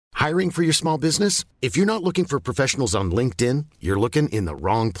Hiring for your small business? If you're not looking for professionals on LinkedIn, you're looking in the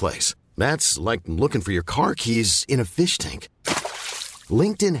wrong place. That's like looking for your car keys in a fish tank.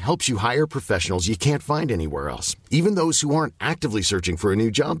 LinkedIn helps you hire professionals you can't find anywhere else, even those who aren't actively searching for a new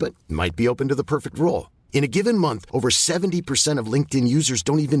job but might be open to the perfect role. In a given month, over 70% of LinkedIn users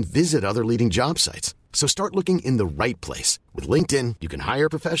don't even visit other leading job sites. So start looking in the right place. With LinkedIn, you can hire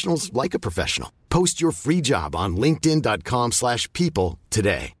professionals like a professional. Post your free job on linkedin.com/people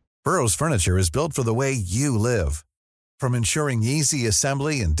today. Burrow's furniture is built for the way you live. From ensuring easy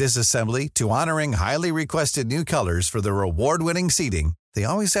assembly and disassembly to honoring highly requested new colors for their award-winning seating, they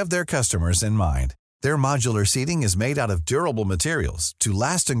always have their customers in mind. Their modular seating is made out of durable materials to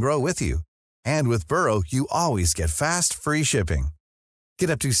last and grow with you. And with Burrow, you always get fast, free shipping.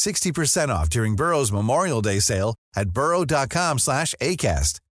 Get up to 60% off during Burrow's Memorial Day sale at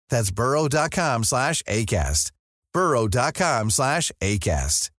burrow.com/ACAST. That's burrow.com/ACAST.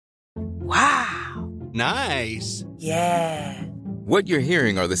 burrow.com/ACAST. Wow. Nice. Yeah. What you're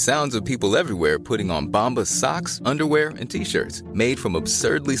hearing are the sounds of people everywhere putting on Bombas socks, underwear, and T-shirts made from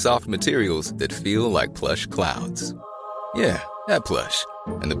absurdly soft materials that feel like plush clouds. Yeah, that plush.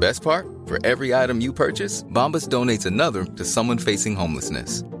 And the best part? For every item you purchase, Bombas donates another to someone facing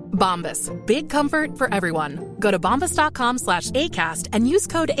homelessness. Bombas. Big comfort for everyone. Go to bombas.com/ACAST and use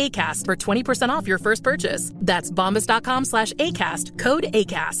code ACAST for 20% off your first purchase. That's bombas.com/ACAST. Code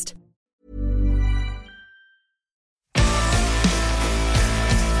ACAST.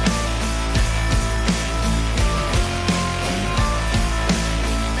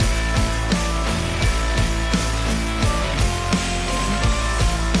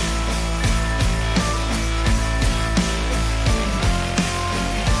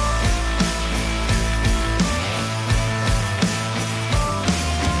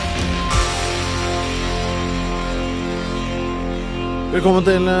 Velkommen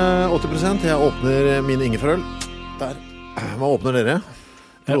til 80%. Jeg åpner min ingefærøl. Der. Hva åpner dere?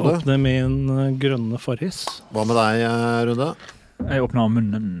 Jeg åpner min grønne Farris. Hva med deg, Runde? Jeg åpner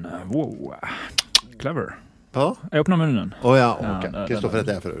munnen. Wow. Clever. Hva? Jeg åpner munnen. Ja, ok. Kristoffer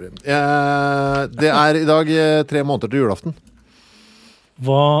heter jeg for øvrig. Det I dag 3 måneder til julaften.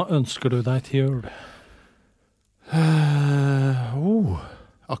 Hva ønsker du deg til jul?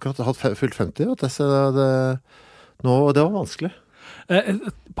 Akkurat hatt fylt 50, det var vanskelig.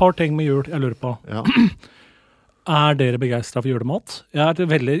 Et par ting med jul jeg lurer på. Ja. Dere begeistret for julemat?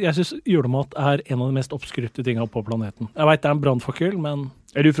 Jeg synes julemat en av de mest oppskrytte tingene på planeten. Jeg vet det en brannfakkel, men...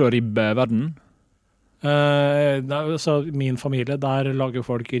 Du fra ribbeverden? Så min familie, der lager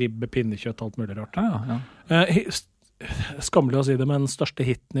folk ribbe, pinnekjøtt, alt mulig rart. Ja. Skammelig å si det, men største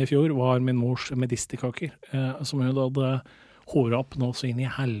hitten I fjor var min mors medisterkaker, som hun hadde håret opp nå så inn I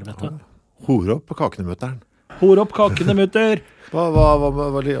helvete. Håret opp på kakenemøtteren. Hår opp kakene, mutter! Du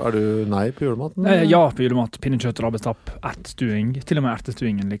nei på julematen? Ja, på julemat. Pinnekjøtt, rabbestapp, ertestuing. Til og med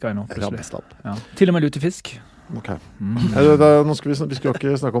ertestuingen liker jeg nå. Rabbestapp. Ja. Til og med lutefisk. Ok. Nå skal vi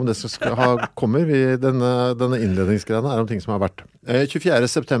ikke snakke om det som kommer. Denne innledningsgreiene om ting som har vært. 24.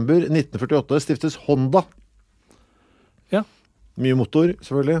 september 1948 stiftes Honda. Ja. Mye motor,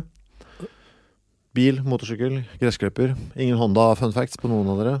 selvfølgelig. Bil, motorsykkel, gressklipper. Ingen Honda fun facts på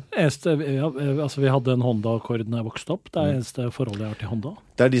noen av dere? Vi hadde en Honda-akkord når jeg vokste opp. Det eneste forholdet jeg har til Honda.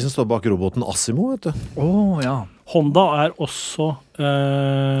 Det de som står bak roboten Asimo, vet du. Ja. Honda også...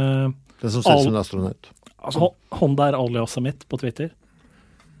 Den som ser som en astronaut. Honda aliaset mitt på Twitter.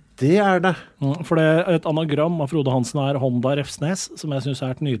 Det det. For det et anagram av Frode Hansen Honda Refsnes, som jeg synes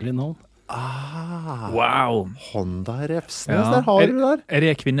et nydelig navn. Wow! Honda Refsnes, der har du der.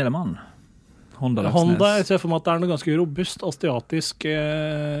 Det kvinne eller mann? Honda, jeg ser for meg at det noe ganske robust, asiatisk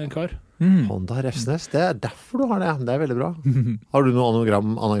kar. Honda Refsnes, det derfor du har det. Det veldig bra. Har du noe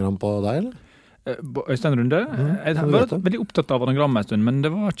anagram på deg, eller? Øystein Runde? Jeg var veldig opptatt av anagram en stund, men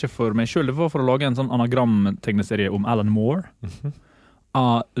det var ikke for meg selv. Det var for å lage en sånn anagram-tegneserie om Alan Moore.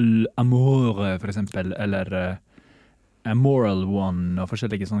 Amore, for eksempel, eller A Moral One, og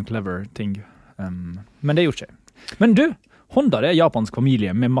forskjellige sånne clever ting. Men det gjorde ikke. Men du, Honda er japansk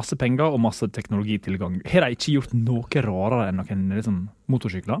familie med masse penger og masse teknologitilgang. Har de ikke gjort noe rarere enn noen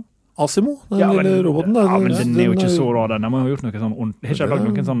motorsykler? Asimo, den lille roboten. Ja, men den jo ikke så rar. De har gjort noe sånn ordentlig. Har ikke lagd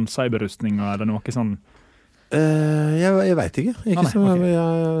noen sånn cyberrustninger eller noe sånn? Jeg vet ikke.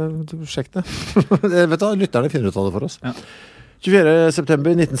 Sjekk det. Vet du, lytterne finner ut av det for oss. Ja. 24.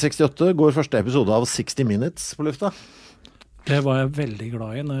 september 1968 går første episode av 60 Minutes på lufta. Det var jeg veldig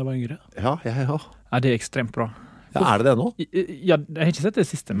glad I når jeg var yngre. Ja. Ja, det ekstremt bra. Ja, det nå? Ja, jeg har ikke sett det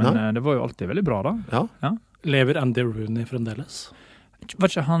siste, men det var jo alltid veldig bra da. Ja. Lever Andy Rooney fremdeles? Var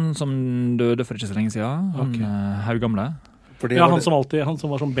ikke han som døde for ikke så lenge siden? Han haugamle? Ja, han som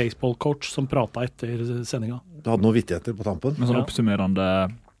var sånn baseballcoach som pratet etter sendinga. Du hadde noen vittigheter på tampen. Med sånn oppsummerende,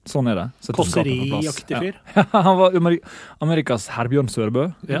 sånn det. Kåseriaktig fyr. Ja. Han var Amerikas Herbjørn Sørbø.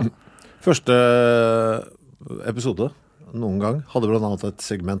 Ja. Første episode noen gang hadde blant annet et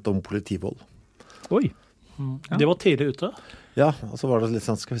segment om politivold. Oi. Ja. Det var tidlig ute. Ja, og så var det litt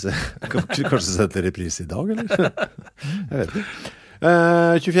sånn, skal vi se, kanskje sette reprise i dag, eller? Jeg vet ikke.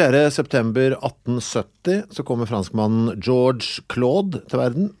 24. september 1870 så kommer franskmannen George Claude til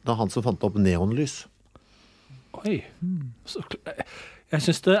verden. Det han som fant opp neonlys. Oi. Jeg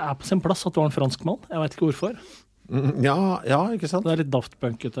synes det på sin plass at det var en franskmann. Jeg vet ikke hvorfor. Ja, ikke sant? Det litt Daft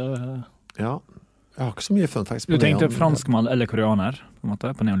Punk-ute. Ja, jeg har ikke så mye fun facts på neon. Du tenkte neon. franskmann eller koreaner, på en måte,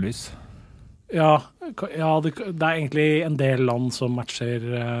 på neonlys? Ja, det egentlig en del land som matcher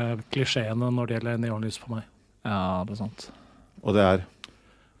klisjeene når det gjelder neonlys for meg. Ja, det sant. Og det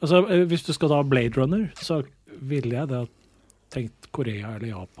Altså, hvis du skal ta Blade Runner, så ville jeg det tenkt Korea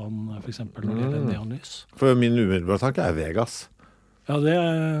eller Japan, for eksempel, når det gjelder neonlys. For min umiddelbare tanke Vegas. Ja,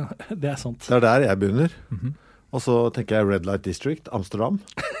 det sant. Det der jeg begynner. Og så tenker jeg Red Light District, Amsterdam.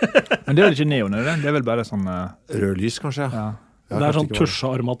 Men det vel ikke neon, det? Det vel bare sånn... Rød lys, kanskje, ja. Det sånn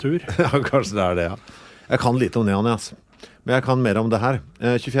tusjearmatur. Ja, kanskje det det, ja. Jeg kan lite om neon, altså. Men jeg kan mer om det her.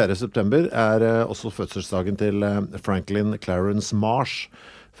 24. september også fødselsdagen til Franklin Clarence Marsh,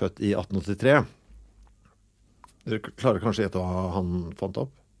 født i 1883. Dere klarer kanskje å gjette hva han fant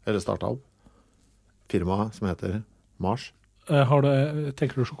opp? Eller startet opp? Firmaet som heter Marsh.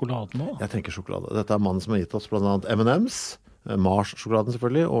 Tenker du sjokolade nå? Jeg tenker sjokolade. Dette mannen som har gitt oss blant annet M&M's, Mars-sjokoladen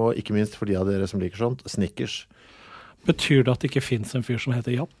selvfølgelig, og ikke minst for de av dere som liker sånt, Snickers. Betyr det at det ikke finnes en fyr som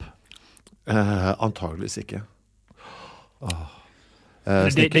heter Japp? Antageligvis ikke.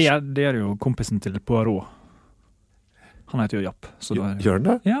 Det er jo kompisen til Poirot. Han heter jo Japp. Gjør han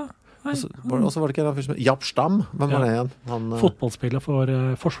det? Ja. Og så var det ikke en fyr som Japp Stam. Hvem var det igjen? Fotballspiller for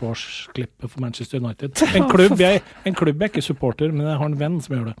forsvarsklippet for Manchester United. En klubb jeg ikke supporter, men jeg har en venn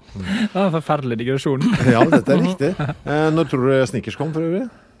som gjør det. Det var forferdelig digresjon. Ja, dette riktig. Når tror du Snickers kom for øvrig?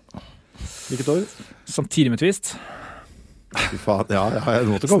 Hvilket år? Samtidig med Twist. Fy faen, ja, jeg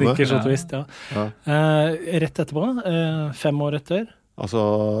måtte komme. Snickers og Twist, ja. Rett etterpå, 5 år etter. Altså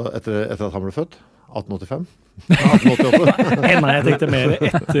etter at han ble født? 1885? 1888? Nei, jeg tenkte mer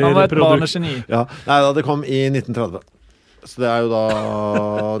etter han var et barnegeni. Ja, nei, det kom i 1930. Så det er jo da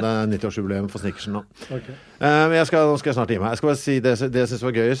det er 90-årsjubileum for Snickersen nå. Okay. Men nå skal jeg snart gi meg. Jeg skal bare si det jeg synes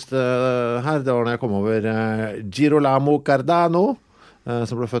var gøyest her, det var når jeg kom over Girolamo Cardano,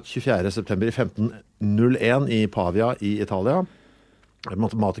 som ble født 24. september i 1501 i Pavia i Italia.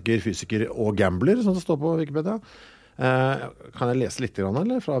 Matematiker, fysiker og gambler, som det står på Wikipedia. Kan jeg lese litt grann,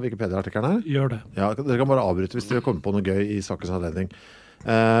 eller, fra Wikipedia-artikkelen her? Gjør det. Ja, dere kan bare avbryte hvis dere kommer på noe gøy i sakens anledning.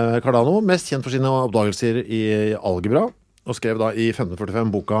 Cardano, mest kjent for sine oppdagelser i algebra, og skrev da i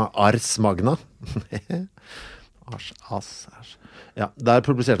 1545 boka Ars Magna. Ja, der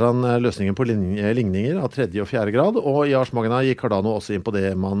publiserte han løsningen på ligninger av 3. og 4. grad, og i Ars Magna gikk Cardano også inn på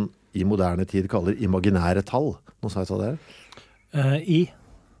det man i moderne tid kaller imaginære tall. Nå sa jeg så det her.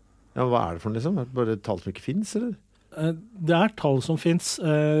 Ja, hva det for noe liksom? Det bare tall som ikke finnes, eller? Det tall som finnes.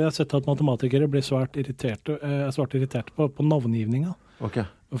 Jeg har sett at matematikere blir svært irriterte på navngivninga. Okay.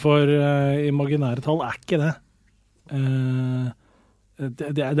 For imaginære tall ikke det.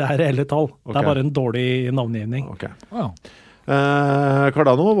 Det reelle tall. Okay. Det bare en dårlig navngivning. Okay. Wow.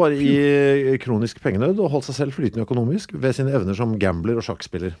 Cardano var i kronisk pengenød og holdt seg selv flytende økonomisk ved sine evner som gambler og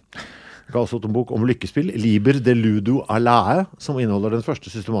sjakkspiller. Det ga også ut en bok om lykkespill, Liber de Ludo Alae, som inneholder den første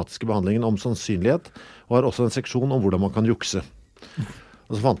systematiske behandlingen om sannsynlighet, og har også en seksjon om hvordan man kan jukse.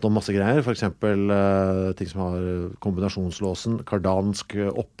 Og så fant han masse greier, for eksempel ting som har kombinasjonslåsen, kardansk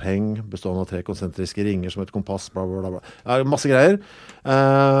oppheng, bestående av 3 konsentriske ringer som et kompass, bla bla bla. Ja, masse greier.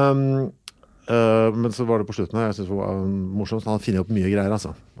 Men så var det på slutten her, jeg synes det var morsomt, han finner opp mye greier,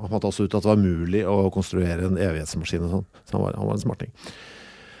 altså. Han fant også ut at det var mulig å konstruere en evighetsmaskin og sånn, så han var en smarting.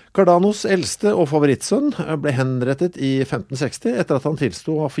 Cardanos eldste og favorittsønn ble henrettet i 1560 etter at han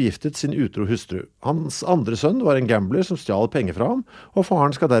tilstod å ha forgiftet sin utro hustru. Hans andre sønn var en gambler som stjal penger fra ham, og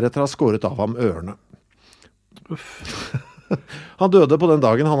faren skal deretter ha skåret av ham ørene. Han døde på den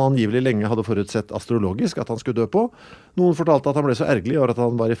dagen han angivelig lenge hadde forutsett astrologisk at han skulle dø på. Noen fortalte at han ble så ergerlig over at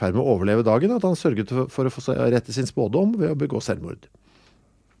han var i ferd med å overleve dagen, at han sørget for å få rett i sin spådom ved å begå selvmord.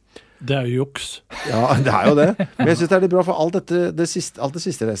 Det jo juks. Ja, det jo det. Men jeg synes det litt bra, for alt det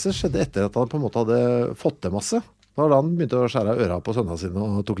siste reiset skjedde etter at han på en måte hadde fått det masse. Da han begynte å skjære øra på sønnene sine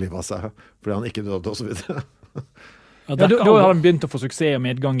og tok livet av seg, fordi han ikke døde og så videre. Ja, Da har han begynt å få suksess og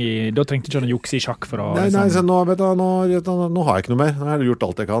medgang da trengte ikke han å jukse I sjakk for å... Nei, så nå har jeg ikke noe mer. Nå har jeg gjort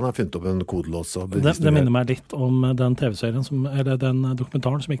alt jeg kan. Jeg har funnet opp en kodelås. Det minner meg litt om den TV-serien, eller den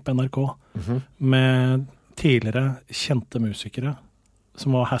dokumentaren som gikk på NRK, med tidligere kjente musikere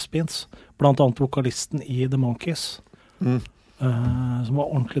som var has-beens. Blant annet vokalisten I The Monkees, som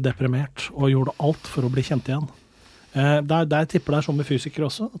var ordentlig deprimert og gjorde alt for å bli kjent igjen. Der tipper det sånn med fysikere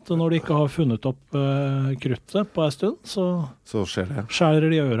også, at når de ikke har funnet opp kruttet på en stund, så skjer det.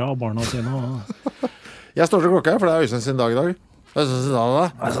 Skjærer de øra av barna sine. Jeg står til klokka, for det Øystein sin dag I dag.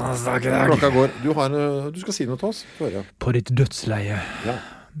 Klokka går. Du skal si noe til oss. På ditt dødsleie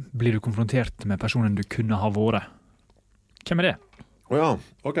blir du konfrontert med personen du kunne ha vært. Hvem det? Ja,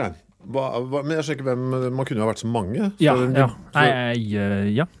 ok. Men jeg skjønner ikke hvem, man kunne jo ha vært så mange. Ja.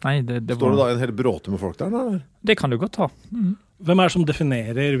 Nei, det står det da en hel bråte med folk der, eller? Det kan du godt ha. Hvem det som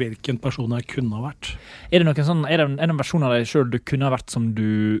definerer hvilken person jeg kunne ha vært? Det noen sånn, det en versjon av deg selv du kunne ha vært som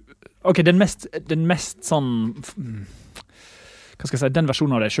du... Ok, den mest sånn... Hva skal jeg si? Den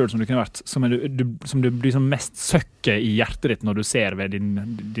versjonen av deg selv som du kunne ha vært, som du blir sånn mest søkke I hjertet ditt når du ser ved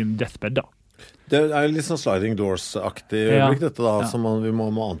din deathbed da. Det litt sånn Sliding Doors-aktig øyeblikk dette da, som vi må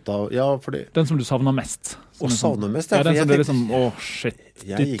anta. Ja, fordi... Den som du savner mest. Savner mest? Ja, den som du liksom, shit,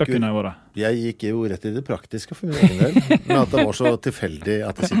 dette kunne jeg vært. Jeg gikk jo rett I det praktiske for min egen del, men at det var så tilfeldig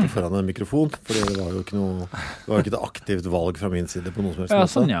at jeg sitter foran en mikrofon, fordi det var jo ikke et aktivt valg fra min side på noe som helst. Ja,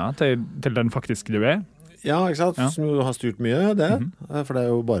 sånn til den faktisk du Ja, ikke sant? Som jo har styrt mye, det. For det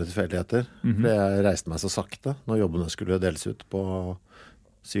jo bare tilfeldigheter. For jeg reiste meg så sakte når jobbene skulle deles ut på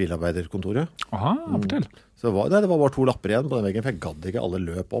sivilarbeiderkontoret. Aha, fortell. Så det var bare 2 lapper igjen på den veggen, for jeg gadd ikke alle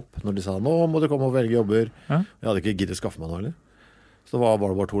løp opp når de sa, nå må du komme og velge jobber. Jeg hadde ikke giddet skaffe meg noe heller. Så det var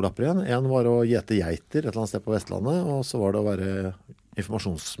bare 2 lapper igjen. En var å gjete geiter et eller annet sted på Vestlandet, og så var det å være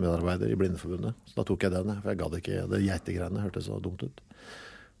informasjonsmedarbeider I Blindeforbundet. Så da tok jeg den, for jeg gadd ikke det geitegreiene, hørtes så dumt ut.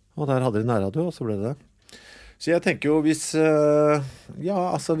 Og der hadde de nærradio, og så ble det. Så jeg tenker jo hvis jeg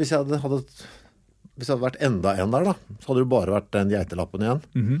hadde vært enda en der da, så hadde det jo bare vært den geitelappen igjen.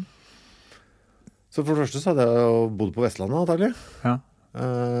 Så for det første så hadde jeg jo bodd på Vestlandet antagelig.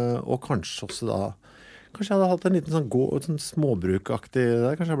 Og kanskje også da, kanskje jeg hadde hatt en liten sånn småbrukaktig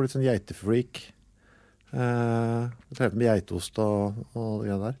der, kanskje jeg hadde blitt sånn geitefreak. Drevet med geitost og det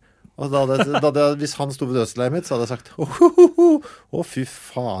greiene der. Og hvis han stod ved dødsleiet mitt, så hadde jeg sagt fy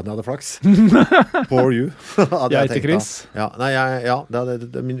faen, jeg hadde flaks. For you. Geitekris? Ja,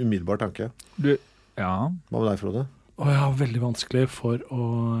 det min umiddelbare tanke. Hva med deg, Frode? Jeg har veldig vanskelig for å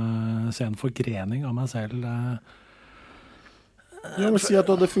se en forgrening av meg selv. Jeg må si at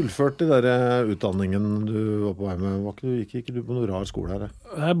du hadde fullført den der utdanningen du var på vei med. Gikk ikke du på noen rar skole her?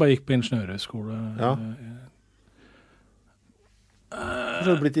 Jeg bare gikk på ingeniørskole. Ja. Hvorfor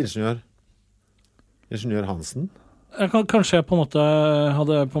hadde du blitt ingeniør? Ingeniør Hansen? Kanskje jeg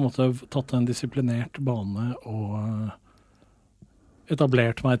hadde på en måte tatt en disiplinert bane og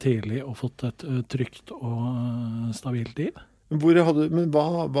etablert meg tidlig og fått et trygt og stabilt liv. Men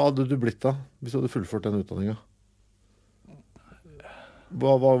hva hadde du blitt da, hvis du hadde fullført den utdanningen?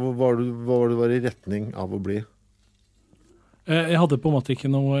 Hva var du I retning av å bli? Jeg hadde på en måte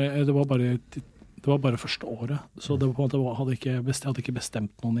ikke noe, det var bare første året, så det på en måte jeg hadde ikke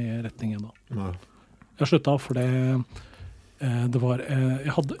bestemt noen I retningen da. Nei. Jeg sluttet fordi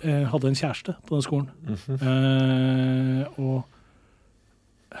jeg hadde en kjæreste på den skolen, og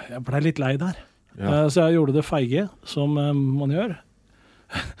jeg ble litt lei der. Så jeg gjorde det feige, som man gjør.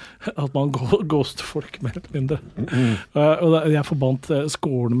 At man ghoster folk mer eller mindre. Og jeg forbandt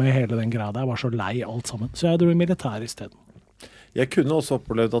skolen med hele den greia. Jeg var så lei alt sammen. Så jeg dro I militær I stedet. Jeg kunne også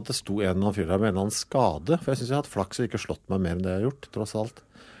opplevd at det sto en av fyrer med en eller annen skade, for jeg synes jeg har hatt flaks og ikke slått meg mer enn det jeg har gjort, tross alt.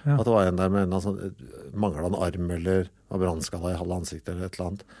 At det var en der med en sånn, manglet en arm eller var brannskala I halve ansiktet eller et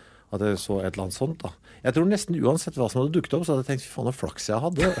eller annet. At jeg så et eller annet sånt da. Jeg tror nesten uansett hva som hadde dukket opp, så hadde jeg tenkt, fy faen, flaks jeg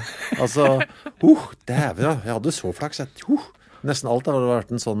hadde. Altså, dæven ja, jeg hadde så flaks. Nesten alt hadde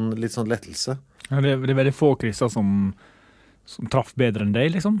vært en sånn, litt sånn lettelse. Ja, det veldig få kriser som traff bedre enn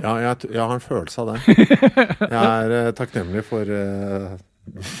deg, liksom? Ja, jeg har en følelse av det. Jeg takknemlig for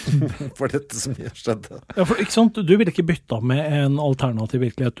dette som skjedde. Ja, for ikke sant, du ville ikke bytte med en alternativ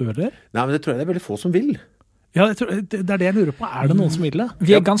virkelighet du, eller? Nei, men det tror jeg det veldig få som vil. Ja, det det jeg lurer på. Det noen som vil det?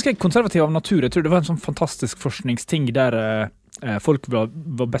 Vi ganske konservative av natur. Jeg tror det var en sånn fantastisk forskningsting der folk var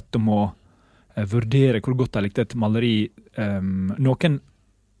bedt om å vurdere hvor godt de likte et maleri. Noen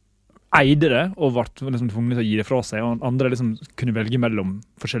eide det og ble liksom tvunget til å gi det fra seg, og andre liksom kunne velge mellom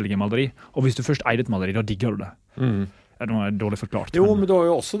forskjellige maleri. Og hvis du først eide et maleri, da digger du det. Det var dårlig forklart. Jo, men det var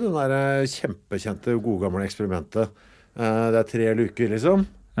jo også den der kjempekjente, gode gamle eksperimentet. Det 3 luker, liksom.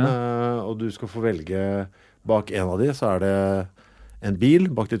 og du skal få velge bak en av de, så er det en bil,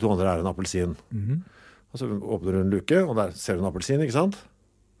 bak de 2 andre er en appelsin. Og så åpner du en luke, og der ser du en appelsin, ikke sant?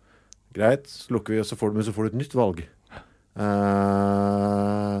 Greit, så lukker vi, og så får du et nytt valg.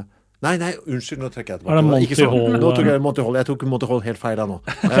 Nei, unnskyld, nå trekker jeg tilbake. Er det Monty Hall? Nå tok jeg Monty Hall. Jeg tok Monty Hall helt feil da nå.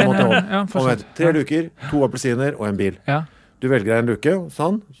 Monty Hall. 3 luker, 2 appelsiner og en bil. Ja. Du velger en luke,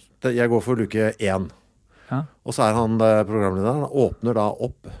 sånn. Jeg går for luke 1. Ja. Og så er han programlederen, han åpner da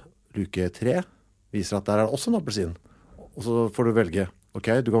opp luke 3, viser at der er også en appelsin. Og så får du velge. Ok,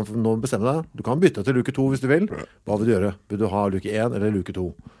 du kan nå bestemme deg. Du kan bytte til luke 2 hvis du vil. Hva vil du gjøre? Vil du ha luke 1 eller luke 2?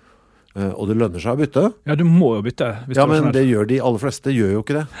 Og det lønner seg å bytte. Ja, du må jo bytte. Ja, men det gjør de aller fleste, gjør jo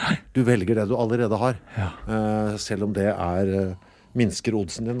ikke det. Du velger det du allerede har. Ja. Selv om det minsker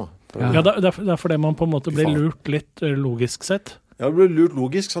oddsen din da. Ja, det er fordi man på en måte blir lurt litt logisk sett. Ja, det blir lurt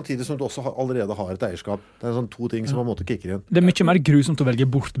logisk, samtidig som du også allerede har et eierskap. Det er sånn 2 ting som på en måte kicker inn. Det er mye mer grusomt å velge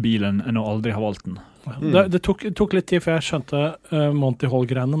bort bilen enn å aldri ha valgt den. Det tok litt tid før jeg skjønte Monty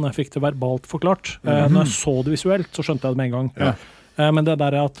Hall-greiene når jeg fikk det verbalt forklart. Når jeg så det visuelt, så skjønte jeg det med en gang. Ja. Men det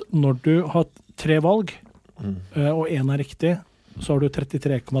der er at når du har 3 valg, og 1 er riktig, så har du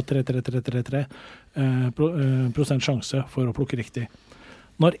 33,3333 prosent sjanse for å plukke riktig.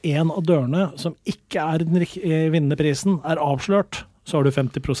 Når en av dørene som ikke er den vinnende prisen er avslørt, så har du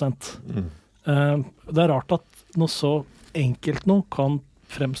 50%. Det er rart at noe så enkelt nå kan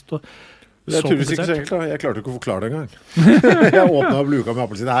fremstå det er tydeligvis ikke så enkelt da. Jeg klarte ikke å forklare det en gang. Jeg åpnet opp luka med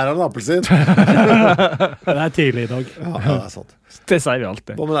appelsin. Her er det en appelsin. Det er tidlig i dag. Ja, det er sant. Det sier vi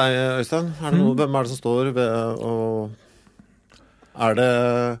alltid. Hva med deg, Øystein? Hvem er det som står ved Er det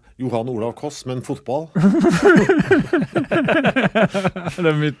Johan Olav Koss med en fotball? Det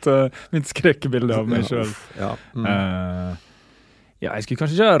er mitt skrekkebilde av meg selv. Ja. Jeg skulle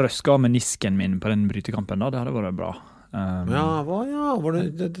kanskje ikke røske av menisken min på den brytekampen da. Det hadde vært bra.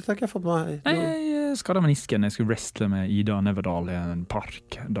 Dette har ikke jeg fått med meg. Jeg skadet menisken. Jeg skulle wrestle med Ida Neverdal i en park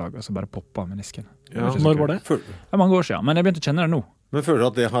en dag, og så bare poppa menisken. Når var det? Det er mange år siden, men jeg begynte å kjenne det nå. Men føler du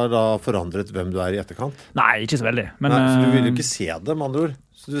at det har da forandret hvem du er i etterkant? Nei, ikke så veldig. Men, så du vil jo ikke se det, med andre ord?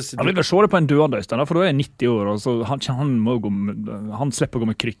 Jeg vil vel se det på en døende Øystein, for da er jeg 90 år, og så han slipper å gå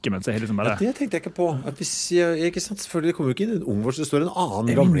med krykke, mens jeg liksom bare... Ja, det tenkte jeg ikke på. At hvis ikke sant, selvfølgelig kommer jo ikke inn en ung vår, så det står en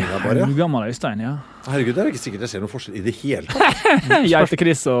annen gamling der bare. En gammel Øystein, ja. Herregud, det er ikke sikkert jeg ser noen forskjell i det hele tatt.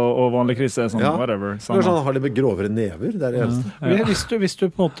 Geite-Chris og vanlig Chris er sånn, whatever. Det er sånn, han har litt grovere never, det er det eneste. Hvis du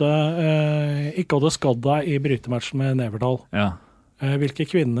på en måte ikke hadde skadd deg i brytematchen med Neverdal, hvilke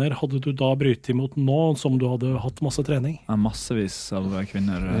kvinner hadde du da brytet imot nå, som du hadde hatt masse trening? Ja, massevis av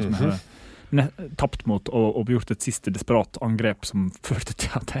kvinner som jeg har tapt mot og gjort et siste desperat angrep som førte til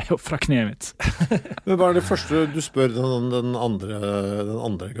at jeg offret kneet mitt. Men hva er det første du spør den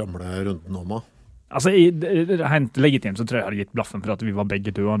andre gamle runden om? Altså, helt legitimt så tror jeg hadde gitt blaffen for at vi var begge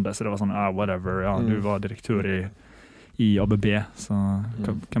døende, så det var sånn, whatever, du var direktør i ABB, så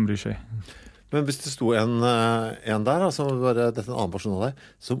hvem bryr seg? Men hvis det sto en der, altså dette en annen person av deg,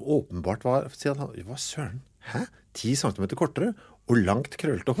 som åpenbart hva søren? Hæ? 10 centimeter kortere og langt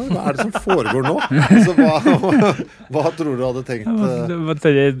krøllete hår? Hva er det som foregår nå? Så hva tror du hadde tenkt?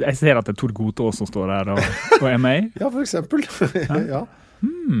 Jeg ser at det er Tor Gotås som står her og er med. Ja, for eksempel. Ja.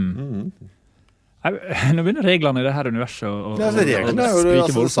 Nå begynner reglene i det her universet å reglene er jo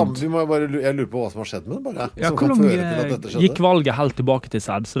det samme. Jeg lurer på hva som har skjedd med det, som kan føre til at dette skjedde. Gikk valget helt tilbake til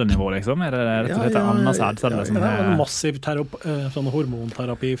sædcellenivå, liksom? Er det rett og slett en annen sædcelle? Det er en massiv sånn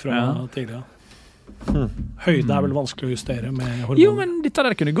hormonterapi fra tidligere. Høyde er vel vanskelig å justere med hormoner. Jo, men dette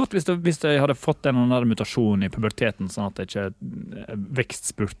der kunne gått hvis jeg hadde fått en eller annen mutasjon i puberteten, sånn at ikke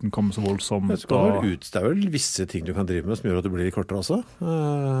vekstspurten kom så voldsomt. Det er vel visse ting du kan drive med som gjør at du blir litt kortere også.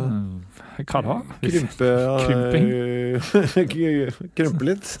 Hva da? Krymping. Krympe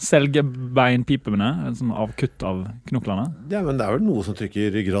litt. Selge beinpipene, sånn avkutt av knoklene. Ja, men det er vel noe som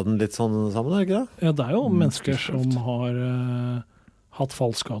trykker ryggraden litt sånn sammen, er det ikke det? Ja, det er jo mennesker som har hatt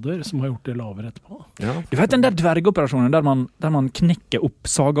fallskader, som har gjort det lavere etterpå. Ja. Du vet den der dvergoperasjonen der man knekker opp,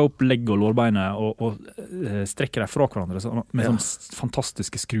 sager opp legg og lårbeinet og strekker dem fra hverandre med sånn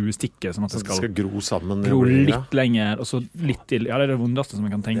fantastiske skruestikker, sånn at det skal gro sammen. Gro litt lenger, og så litt til. Ja, det er det vondeste som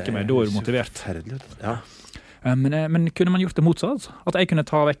jeg kan tenke meg. Da er du motivert. Ja. Men kunne man gjort det motsatt? At jeg kunne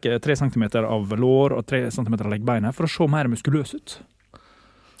ta vekk 3 centimeter av lår og 3 centimeter av leggbeinet for å se mer muskuløs ut?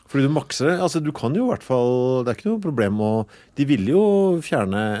 Fordi du makser det. Altså, du kan jo i hvert fall, det er ikke noe problem de ville jo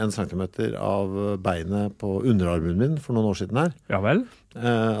fjerne 1 centimeter av beinet på underarmen min for noen år siden her. Ja vel?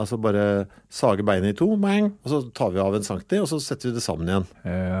 Altså bare sage beinet i 2, og så tar vi av 1 centi, og så setter vi det sammen igjen.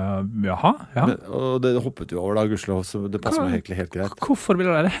 Jaha, ja. Og det hoppet vi over da, gudskjelov, så det passer meg egentlig helt greit. Hvorfor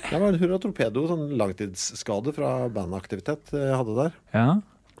ville du det? Det var en hurra torpedo, sånn langtidsskade fra bandaktivitet jeg hadde der. Ja.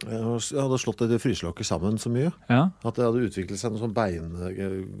 Jeg hadde slått det fryselokket sammen så mye at det hadde utviklet seg noen sånn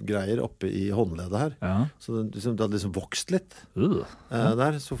beingreier oppe i håndledet her. Så det hadde liksom vokst litt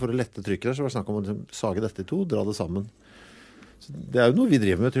der. Så for å lette trykket der, så var det snakk om å sage dette i to, dra det sammen. Så det jo noe vi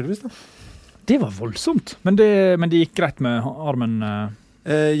driver med, tydeligvis da. Det var voldsomt, men det gikk greit med armen?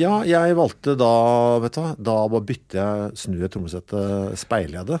 Ja, jeg valgte da, vet du, da bare bytter jeg, snur jeg trommesettet,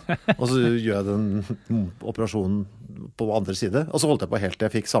 speiler jeg det, og så gjør jeg den operasjonen på andre side, og så holdt jeg på helt til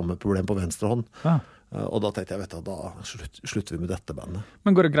jeg fikk samme problem på venstre hånd. Og da tenkte jeg, vet du, da slutter vi med dette bandet.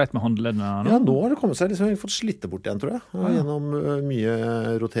 Men går det greit med håndleddene nå? Ja, nå har det kommet seg, liksom, jeg har fått slitt det bort igjen, tror jeg, gjennom mye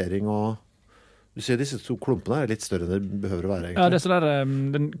rotering og... Du ser disse to klumpene litt større enn det behøver å være, egentlig. Ja, det så der,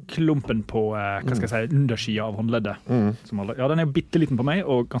 den klumpen på, hva skal jeg si, undersida av håndleddet. Ja, den bitteliten på meg,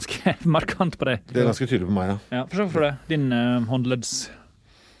 og ganske markant på deg. Det ganske tydelig på meg, Ja, for det. Din håndledds...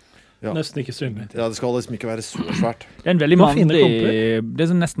 Nesten ikke synlig. Ja, det skal liksom ikke være så svært. Det en veldig mandig...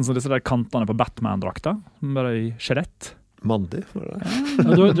 Det nesten som disse der kantene på Batman-drakta, bare i skjelett. Mandig, var det?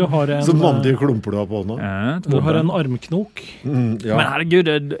 Du har en... Så mandige klumper du har på nå. Du har en armknok. Men herregud,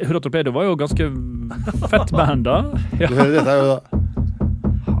 Hurra var jo ganske fett band da. Du hører, det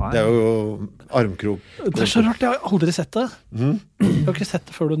jo armkrok. Det så rart, jeg har aldri sett det. Jeg har ikke sett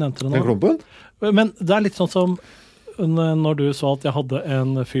det før du nevnte det nå. Den klumpen? Men det litt sånn som når du sa at jeg hadde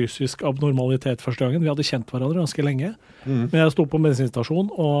en fysisk abnormalitet første gangen. Vi hadde kjent hverandre ganske lenge. Men jeg sto på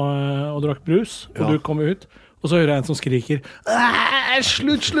bensinstasjon og drakk brus, og du kom ut. Og så hører jeg en som skriker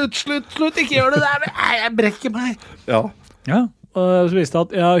slutt, ikke gjør det der, jeg brekker meg. Ja. Og så viste det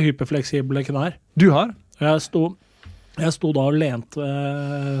at jeg har hyperfleksible knær. Du har? Jeg sto da og lente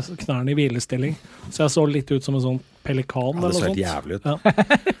knærne i hvilestilling, så jeg så litt ut som en sånn pelikan eller noe sånt. Det så helt jævlig ut.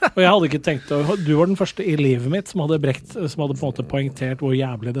 Og jeg hadde ikke tenkt du var den første i livet mitt som hadde på en måte poengtert hvor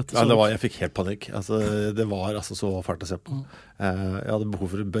jævlig dette så ut. Jeg fikk helt panikk. Det var så fælt å se på. Jeg hadde behov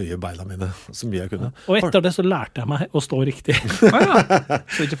for å bøye beina mine så mye jeg kunne. Og etter det så lærte jeg meg å stå riktig.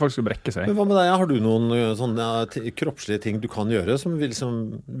 Så ikke folk skulle brekke seg. Men hva med deg? Har du noen sånne kroppslige ting du kan gjøre som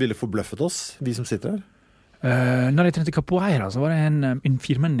ville forbløffet oss, vi som sitter her? Når jeg trente capoeira, så var det en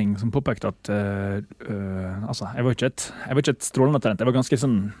firmenning som påpekte at jeg var ikke et strålende talent. Jeg var ganske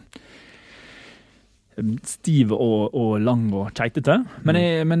sånn stiv og lang og keitete.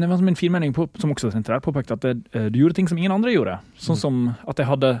 Men det var min firmenning som også trente der, påpekte at du gjorde ting som ingen andre gjorde. Sånn som at jeg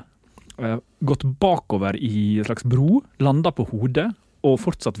hadde gått bakover i en slags bro, landet på hodet og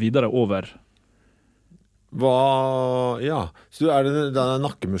fortsatt videre over. Så det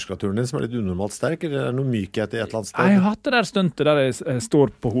nakkemuskulaturen din som litt unormalt sterk, eller er det noe mykhet i et eller annet sted? Jeg har hatt det der stuntet der jeg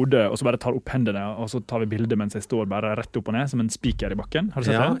står på hodet, og så bare tar opp hendene, og så tar vi bildet mens jeg står bare rett opp og ned, som en spiker i bakken. Har du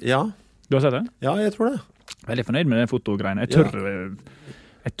sett det? Ja. Du har sett det? Ja, jeg tror det. Veldig fornøyd med det fotogreiene. Jeg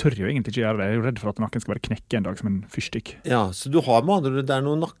tør jo egentlig ikke gjøre det. Jeg jo redd for at nakken skal bare knekke en dag som en fyrstikk. Ja, så du har med andre, det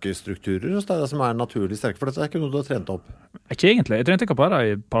noen nakkestrukturer hos deg som naturlig sterke, for dette ikke noe du har trent opp? Ikke egentlig. Jeg trente capoeira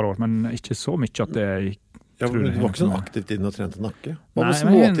i et par år, men ikke så mye at det men du var ikke sånn aktivt inn og trente nakke? Hva med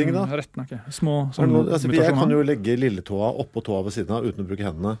småting da? Rett nakke. Små jeg kan jo legge lilletåa oppå tåa ved siden av uten å bruke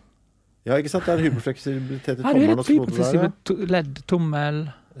hendene. Ja, ikke sant? Det hyperfleksibilitet i tommelen og sånt der. Ledd, tommel.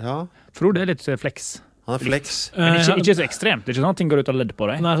 Ja. Frode litt flex. Han flex. Men ikke så ekstremt. Det ikke sånn at ting går ut av ledd på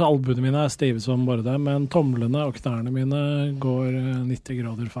deg. Nei, så albuene mine stive som bare det, men tomlene og knærne mine går 90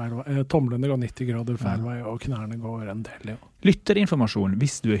 grader feil vei. Tomlene går 90 grader feil vei, og knærne går en del, ja. Lytterinformasjon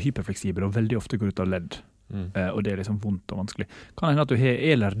hvis du hyperfleksibel og veldig ofte går ut av ledd. Og det liksom vondt og vanskelig. Kan hende at du har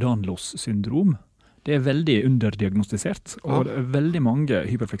Ehlers-Danlos syndrom. Det veldig underdiagnostisert, og det veldig mange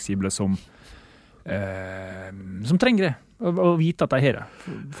hyperfleksible som trenger det, å vite at de har det.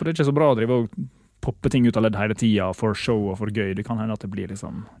 For det ikke så bra å drive og poppe ting ut av ledd hele tiden for show og for gøy. Det kan hende at det blir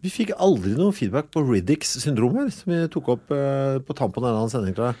liksom... Vi fikk aldri noen feedback på Riddicks syndrom her, som vi tok opp på tampen av en annen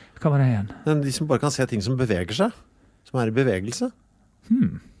sending, tror jeg. Hva var det igjen? De som bare kan se ting som beveger seg, som i bevegelse.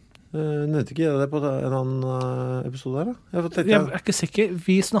 Nevnte ikke jeg det på en annen episode her da? Jeg ikke sikker,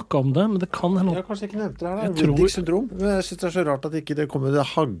 vi snakket om det, men det kan hende... Jeg kanskje ikke nevnte det her da, Riddicks syndrom. Jeg synes det så rart at ikke det kommer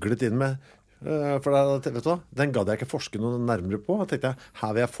haglet inn med, for vet du hva, den gadd jeg ikke forske noe nærmere på. Jeg tenkte,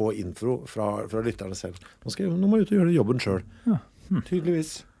 her vil jeg få info fra lytterne selv. Nå må jeg ut og gjøre jobben selv.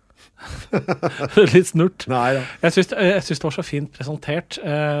 Tydeligvis. Litt snurt. Nei da. Jeg synes det var så fint presentert,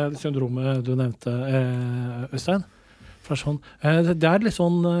 syndromet du nevnte, Øystein. Det litt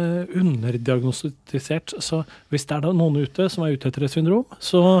sånn underdiagnostisert, så hvis det da noen ute som ute etter et syndrom,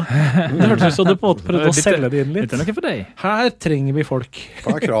 så det hørtes ut som du på en måte prøvde å selge det inn litt. Dette noe for deg. Her trenger vi folk.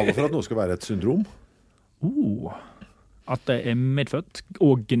 Hva kravet for at noe skal være et syndrom? At det medfødt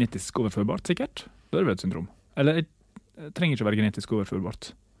og genetisk overførbart, sikkert. Da det vel et syndrom. Eller det trenger ikke være genetisk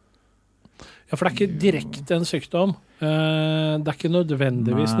overførbart. Ja, for det ikke direkte en sykdom. Det ikke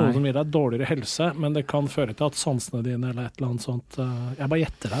nødvendigvis noe som gir deg dårligere helse, men det kan føre til at sansene dine eller et eller annet sånt. Jeg bare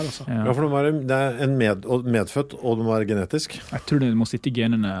gjetter her, altså. Ja, for det er en medfødt, og det må være genetisk. Jeg tror det må sitte i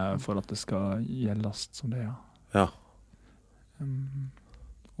genene for at det skal gjeldes som det, Ja.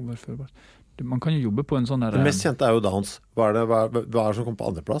 Overførbart. Man kan jo jobbe på en sånn der... Det mest kjente er jo Downs. Hva er det som kommer på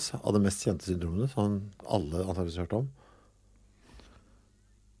andreplass av det mest kjente syndromene, som alle antageligvis har hørt om?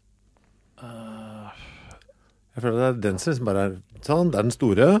 Jeg føler det er den som bare er sånn, det er den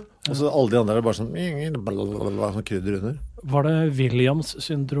store, og så alle de andre er bare sånn krydder under. Var det Williams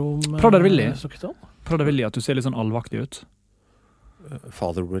syndrom? Prader-Willi, at du ser litt sånn alvaktig ut.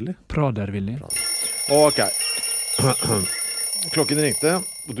 Father-Willi? Prader-Willi. Ok. Klokken ringte,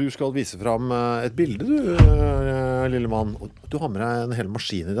 og du skal vise frem et bilde, du, lille mann. Du har med deg en hel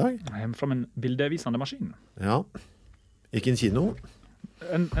maskin i dag. Jeg har med frem en bildevisende maskin. Ja. Ikke en kino?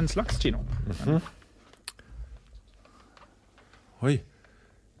 En slags kino. Oi.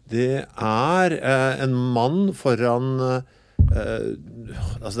 Det er en mann foran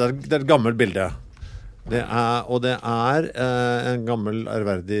altså det er et gammelt bilde. Det er en gammel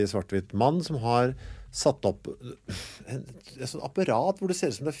ærverdig svart-hvitt mann som har satt opp et sånt apparat hvor det ser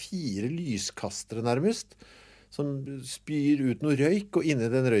ut som det er 4 lyskastere nærmest, som spyr ut noe røyk, og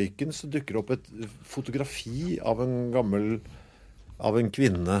inni den røyken så dukker opp et fotografi av en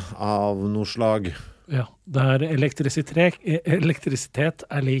kvinne av noe slag. Ja, det er elektrisitet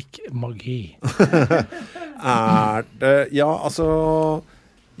er lik magi. Er det, ja, altså,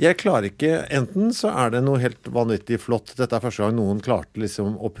 jeg klarer ikke, enten så er det noe helt vanvittig flott, dette er første gang noen klarte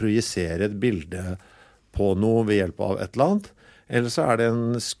liksom å projisere et bilde på noe ved hjelp av et eller annet, eller så er det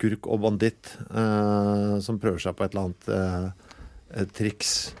en skurk og banditt som prøver seg på et eller annet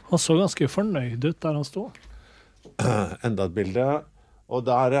triks. Han så ganske fornøyd ut der han stod. Enda et bilde. Og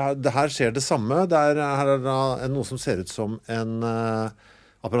det her skjer det samme. Her er det noe som ser ut som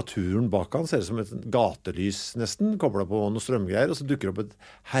apparaturen bak han, ser ut som et gatelys nesten, koblet på noen strømgreier, og så dukker opp et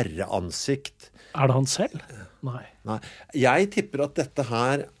herreansikt. Er det han selv? Nei. Jeg tipper at dette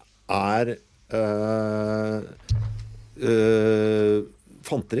her er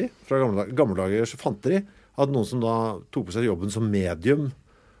fanteri, fra gammeldagers fanteri, at noen som da tok på seg jobben som medium,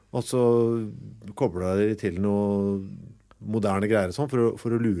 og så koblet de til noe moderne greier sånn,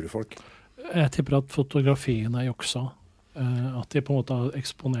 for å lure folk. Jeg tipper at fotografien er juksa. At de på en måte har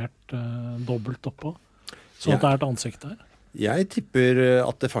eksponert dobbelt oppå. Så at det er et ansikt der. Jeg tipper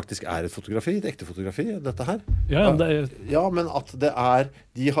at det faktisk er et fotografi, et ekte fotografi, dette her. Ja, men at det er,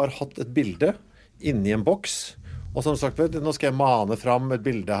 de har hatt et bilde inni en boks, og så har de sagt, nå skal jeg mane fram et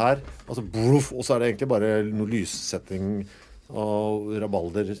bilde her, og så er det egentlig bare noe lyssetting og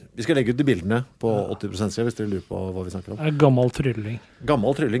rabalder. Vi skal legge ut de bildene på 80% hvis dere lurer på hva vi snakker om. Gammel trylling.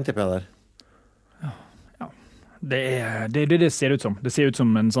 Gammel trylling, tipper jeg der. Ja. Det ser ut som. Det ser ut som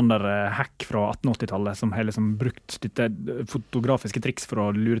en sånn der hack fra 1880-tallet som har liksom brukt dette fotografiske triks for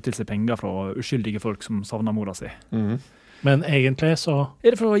å lure til seg penger fra uskyldige folk som savner mora si. Men egentlig så er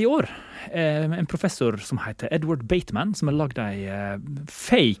det fra i år en professor som heter Edward Bateman, som har lagd ei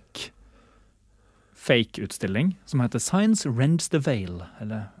fake-utstilling som heter Science Rends the Veil,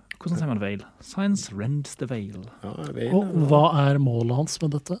 eller hvordan sier man veil? Science Rends the Veil. Ja, og hva er målet hans med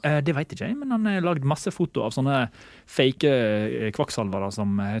dette? Det vet jeg ikke, men han har lagd masse foto av sånne fake kvakksalvere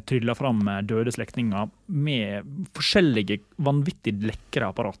som tryller fram døde slektninger med forskjellige vanvittig lekre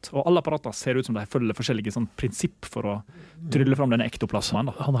apparat. Og alle apparater ser ut som de følger forskjellige sånn prinsipp for å trylle fram denne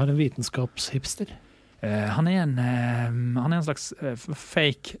ektoplasmen. Han er en vitenskapshipster? Han er en slags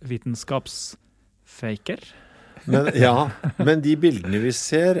fake vitenskapsfaker. Men de bildene vi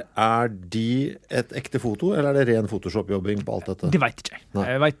ser, er de et ekte foto, eller er det ren Photoshop-jobbing på alt dette? Det vet ikke jeg.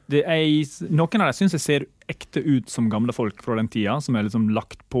 Noen av dem synes jeg ser ekte ut som gamle folk fra den tida, som er liksom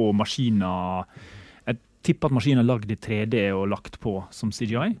lagt på maskiner. Jeg tipper at maskiner er lagd i 3D og lagt på som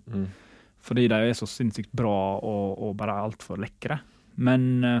CGI, fordi de er så sinnssykt bra og bare alt for lekre.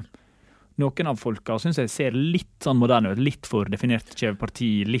 Men noen av folka synes jeg ser litt sånn moderne ut, litt for definert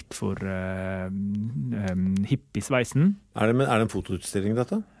kjeveparti, litt for hipp i sveisen. Er det en fotoutstilling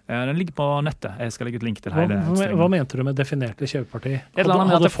dette? Den ligger på nettet. Jeg skal legge ut link til hele utstillingen. Hva mente du med definerte kjeveparti?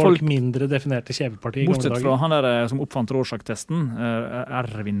 Hadde folk mindre definerte kjeveparti i gamle dager? Bortsett fra han der som oppfant Rorschach-testen,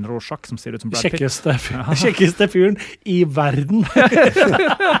 Erwin Rorschach, som ser ut som Brad Pitt. Kjekkeste fyren i verden.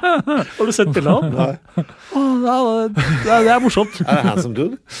 Har du sett bildet av han? Nei. Det er morsomt. Er det handsome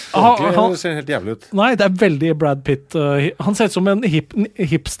dude? Han ser helt jævlig ut. Nei, det er veldig Brad Pitt. Han ser ut som en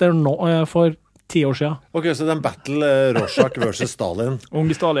hipster nå for 10 år siden. Ok, så det er en battle Rorschach versus Stalin.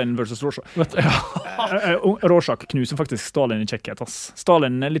 Unge Stalin versus Rorschach. Rorschach knuser faktisk Stalin i kjekkhet. Ass.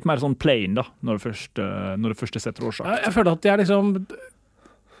 Stalin er litt mer sånn plain da, når du først har sett Rorschach. Jeg føler at det er liksom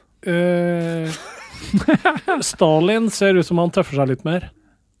Stalin ser ut som han tøffer seg litt mer.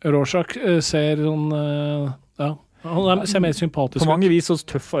 Rorschach ser sånn ja. Han ser mer sympatisk ut. På mange vis så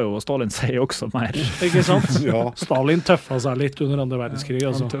tøffer jo Stalin seg også mer. Ikke sant? Ja. Stalin tøffa seg litt under andre verdenskrig.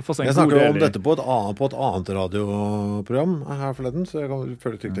 Altså. Jeg snakker om dette på et annet radioprogram her forleden, så jeg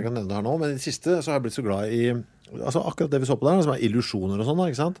føler trygt jeg kan nevne det her nå. Men i det siste så har jeg blitt så glad i akkurat det vi så på der, som er illusjoner og sånn,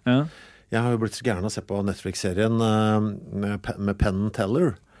 ikke sant? Ja. Jeg har jo blitt så gærne å se på Netflix-serien med Penn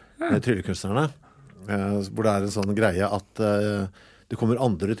Teller, tryllekunstnerne, hvor det er en sånn greie at det kommer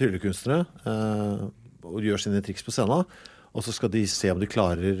andre tryllekunstnere og gjør sine triks på scenen, og så skal de se om de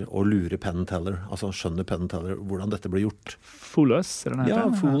klarer å lure Penn Teller, altså skjønner Penn Teller hvordan dette blir gjort. Foolus, er det den heter? Ja,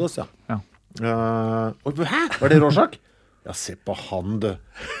 Foolus, ja. Hæ? Var det Rorschach? Ja, se på han, du.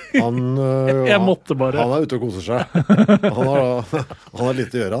 Jeg måtte bare. Han er ute og koser seg. Han har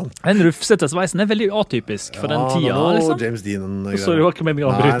litt å gjøre, han. Den rufsete sveisen er veldig atypisk for den tida, liksom. James Dean. Så det var ikke meningen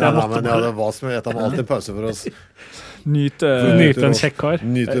å avbryte. Nei, men det var som et av alltid en pause for oss. Nyte en kjekk kar.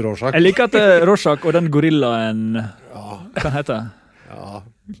 Nyte Rorschach. Jeg liker at Rorschach og den gorillaen hva heter det? Ja.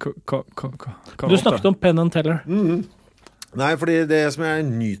 Du snakket om Penn Teller. Nei, fordi det som jeg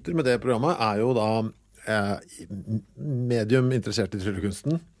nyter med det programmet er jo da medium interessert i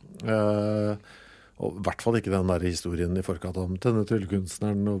tryllekunsten. Og i hvert fall ikke den der historien i forkant om denne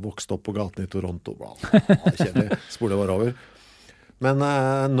tryllekunstneren og vokste opp på gaten i Toronto. Kjedelig. Spolet var over. Men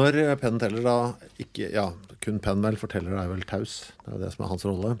når Penn Teller da ikke, kun Penn vel forteller det vel taus. Det er jo det som er hans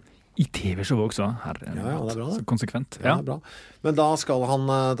rolle. I TV-show også. Herre, ja, det er bra det. Så konsekvent. Ja, det er bra. Men da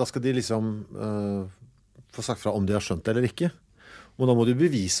skal de liksom få sagt fra om de har skjønt det eller ikke. Og da må du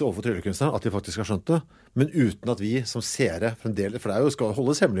bevise overfor tryllekunstneren at de faktisk har skjønt det. Men uten at vi som seere fremdeles, for det er jo skal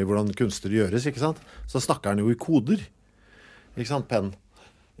holdes hemmelig hvordan kunster gjøres, ikke sant? Så snakker han jo i koder. Ikke sant, Penn?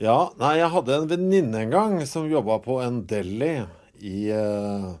 Ja, nei, jeg hadde en venninne en gang som jobbet på en deli i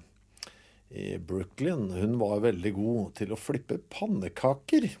Brooklyn. Hun var veldig god til å flippe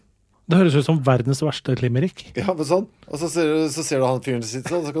pannekaker. Det høres ut som verdens verste limerick. Ja, men sånn. Og så ser du han fyren sitt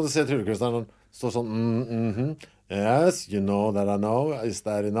sånn, så kan du se tryllekunstneren stå sånn, yes, you know that I know. Is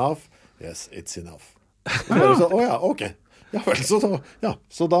that enough? Yes, it's enough. Og så er det sånn, ok. Ja, vel,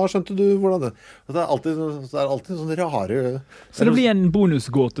 så da skjønte du hvordan det. Og det er alltid sånne rare. Så det blir en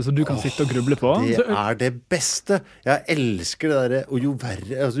bonusgåte som du kan sitte og gruble på? Det er det beste. Jeg elsker det der, og jo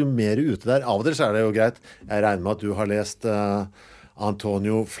verre, altså jo mer ute der. Av og til så er det jo greit. Jeg regner med at du har lest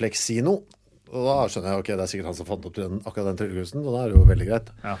Antonio Flexino. Og da skjønner jeg, ok, det er sikkert han som fant opp akkurat den tryllekunsten, og da er det jo veldig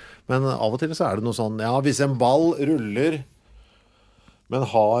greit. Ja. Men av og til så er det noe sånn, hvis en ball ruller, men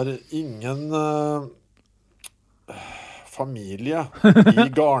har ingen familie i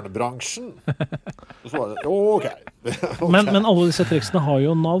garnbransjen, så var det, ok. Men alle disse triksene har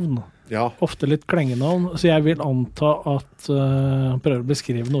jo navn. Ja. Ofte litt klengenavn, så jeg vil anta at prøver å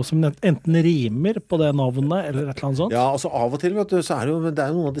beskrive noe som enten rimer på det navnet, eller et eller annet sånt. Ja, altså av og til, vet du, så er det jo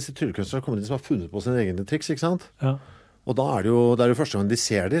noen av disse tryllekunstnere som har funnet på sine egne triks, ikke sant? Ja. Og da er det jo første gang de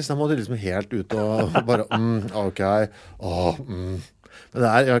ser de, så da må de liksom helt ut og bare, ok, Men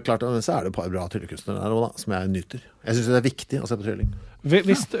det er klart, så er det et par bra tryllekunstnere der også, da, som jeg nyter. Jeg synes det er viktig å se på trylling.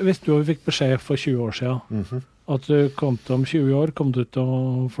 Hvis du fikk beskjed for 20 år siden, at du kom til om 20 år, kom du til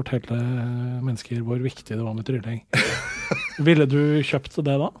å fortelle mennesker hvor viktig det var med trylling. Ville du kjøpt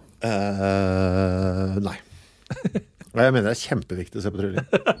det da? Nei. Jeg mener det er kjempeviktig å se på trylling.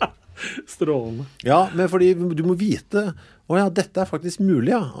 Strålende. Ja, men fordi du må vite, dette er faktisk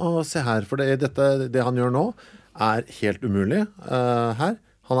mulig å se her, for det han gjør nå er helt umulig her.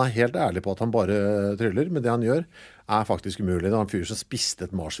 Han er helt ærlig på at han bare tryller, men det han gjør er faktisk umulig. Det var en fyr som spiste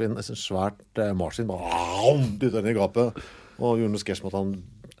et marsvin, et svært marsvin, bare dyttet den i gapet, og gjorde noe sketsj med at han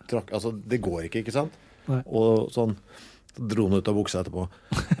trakk. Altså, det går ikke sant? Nei. Og sånn, dro han ut av buksa etterpå.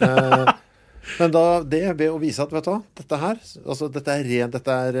 Men da, det ved å vise at, vet du, dette her, altså dette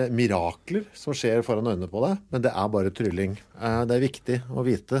er mirakler som skjer foran øynene på deg, men det er bare trylling. Det er viktig å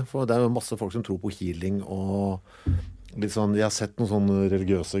vite, for det er jo masse folk som tror på healing og litt sånn, jeg har sett noen sånne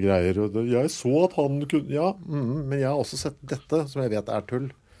religiøse greier, og jeg så at han kunne, men jeg har også sett dette som jeg vet er tull.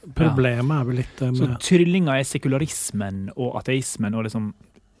 Problemet er vel litt med... Så tryllinga er sekularismen og ateismen og liksom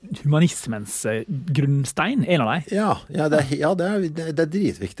humanismens grunnstein, en av deg? Ja, det er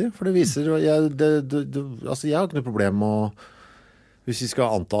dritviktig, for det viser, altså jeg har ikke noe problem med Hvis vi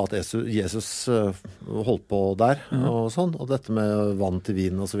skal anta at Jesus holdt på der, og sånn, og dette med vann til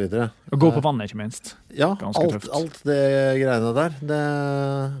vin og så videre. Og gå på vannet, ikke minst. Ja, Ganske tøft. alt det greiene der,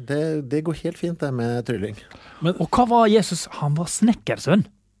 det går helt fint det med trylling. Og hva var Jesus? Han var snekkersønn.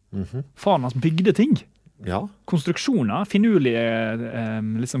 Faren hans bygde ting. Ja. Konstruksjoner, finurlige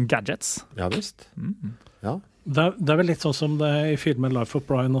liksom gadgets. Ja, visst. Ja. Det er vel litt sånn som det i filmen Life of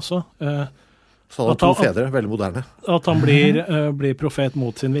Brian også. Så hadde han 2 fedre, veldig moderne. At han blir profet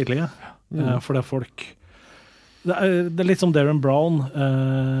mot sin vilje. For det er folk... Det er litt som Darren Brown,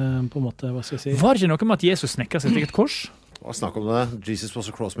 på en måte, hva skal jeg si? Var det ikke noe med at Jesus snekket sitt eget kors? Snakk om det. Jesus was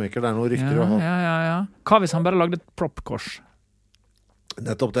a crossmaker. Det er noen rykter å ha. Ja. Hva hvis han bare lagde et prop-kors?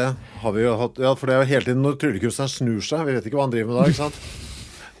 Nettopp det. Har vi jo hatt, ja, for det er jo hele tiden når tryllekunstneren snur seg. Vi vet ikke hva han driver med da, ikke sant?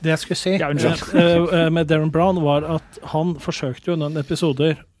 Det jeg skulle si med Darren Brown var at han forsøkte jo noen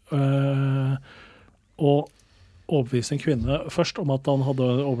episoder å overbevise en kvinne først om at han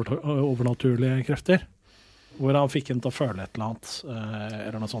hadde overnaturlige krefter, hvor han fikk henne til å føle et eller annet,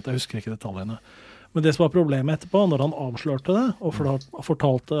 eller noe sånt, jeg husker ikke detaljene. Men det som var problemet etterpå, når han avslørte det, og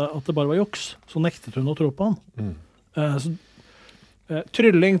fortalte at det bare var juks, så nektet hun å tro på han.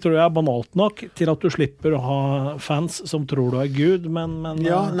 Trylling tror jeg er banalt nok til at du slipper å ha fans som tror du er Gud, men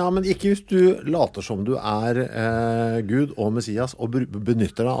men ikke hvis du later som du er Gud og Messias og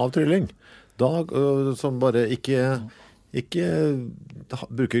benytter deg av trylling. Da, som bare ikke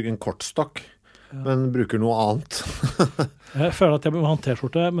bruker en kortstokk, men bruker noe annet. Jeg føler at jeg må ha en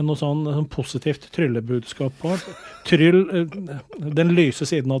t-skjorte med noe sånn positivt tryllebudskap på. Den lyse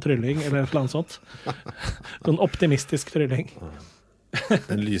siden av trylling, eller et eller annet sånt. Sånn optimistisk trylling.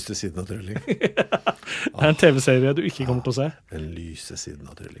 Den lyse siden av trylling. Det er en TV-serie du ikke kommer til å se. Den lyse siden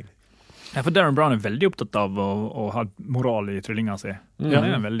av trylling. Ja, for Darren Brown er veldig opptatt av å ha moral i tryllinga si. Han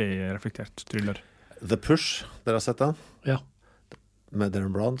er en veldig reflektert tryller. The Push, dere har sett den? Ja. Med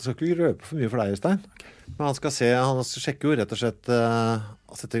Darren Brown. Det skal ikke røpe for mye for deg, Stein. Men han skal sjekke jo rett og slett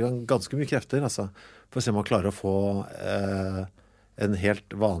sette i gang ganske mye krefter, altså, for å se om han klarer å få en helt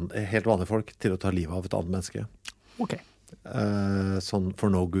vanlig folk til å ta livet av et annet menneske. Ok. Sånn for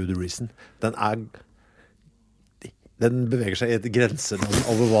no good reason. Den beveger seg i et grenseland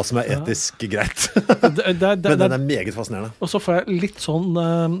over hva som er etisk greit. Men den er meget fascinerende. Og så får jeg litt sånn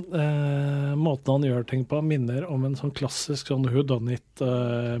måten han gjør ting på minner om en sånn klassisk sånn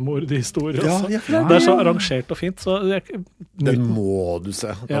whodunit-mordhistorie. Det er så arrangert og fint. Så den må du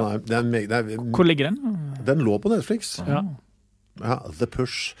se. Hvor ligger den? Den lå på Netflix. Ja, The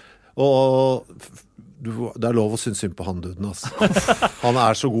Push. Og det er lov å synes synd på han duden, altså. Han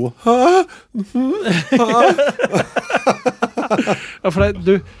er så god. Ja, for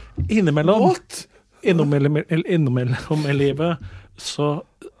du, innimellom i livet, så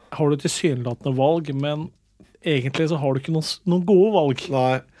har du tilsynelatende valg, men egentlig så har du ikke noen gode valg.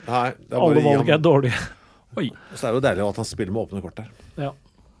 Nei, det er alle valg er dårlige. Oi. Så er det jo deilig at han spiller med åpne kort der. Ja.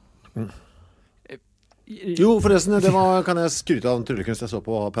 Jo, forresten, kan jeg skryte av en tryllekunst jeg så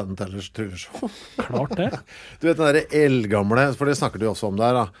på Penn & Tellers trylleshow. Klart det. Du vet den der eldgamle, for det snakker du også om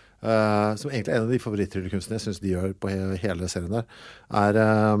der da, som egentlig er en av de favoritttryllekunstene jeg synes de gjør på hele serien der,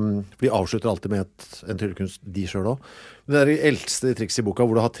 de avslutter alltid med en tryllekunst de selv også. Men det er det eldste triks i boka,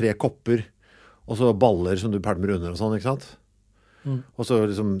 hvor du har 3 kopper, og så baller som du pælmer under og sånn, ikke sant? Og så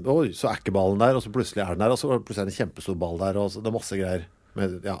liksom, så er ikke ballen der, og så plutselig er den der, og så plutselig er det en kjempestor ball der, og så det er masse greier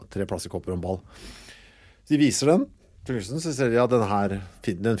med 3 plastikopper og en ball. De viser den, så ser de at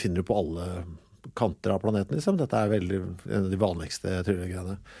den finner du på alle kanter av planeten, liksom. Dette er en av de vanligste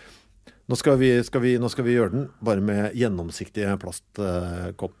tryllegreiene. Nå skal vi gjøre den bare med gjennomsiktige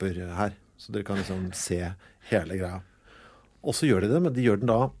plastkopper her, så dere kan liksom se hele greia. Og så gjør de det, men de gjør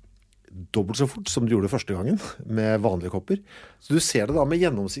den da dobbelt så fort som de gjorde første gangen, med vanlige kopper. Så du ser det da med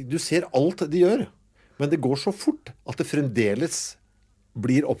gjennomsikt, du ser alt de gjør, men det går så fort at det fremdeles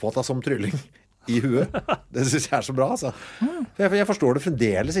blir oppfattet som trylling i huet. Det synes jeg er så bra, altså. Jeg forstår det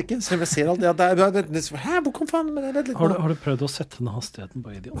fremdeles ikke. Så jeg ser alt hvor kom faen med det? Har du prøvd å sette ned hastigheten på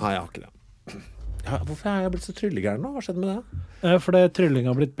Idiot? Nei, jeg har ikke det. Hvorfor har jeg blitt så tryllegæren nå? Hva skjedde med det? Fordi trylling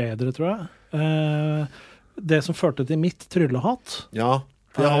har blitt bedre, tror jeg. Det som førte til mitt tryllehat, ja,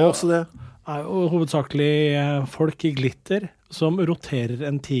 jeg har også det. Er jo hovedsakelig folk i glitter som roterer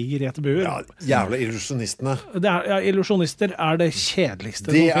en tiger i et bur. Ja, jævla illusjonistene. Illusjonister er det kjedeligste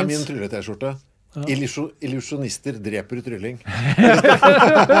som finnes. Det er min tryllet-t-skjorte. Ja. Illusjonister dreper trylling.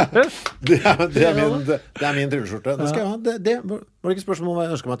 det er min trylleskjorte. Det skal jeg ha. Var det ikke spørsmål om hva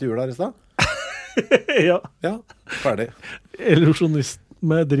jeg ønsker meg til jul her i sted? Ja, ferdig.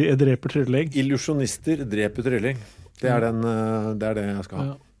 Illusjonisme dreper trylling. Illusjonister dreper trylling. Det er det jeg skal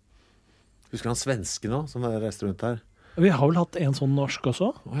ha. Husker han svenske nå, som reiste rundt her? Vi har vel hatt en sånn norsk også?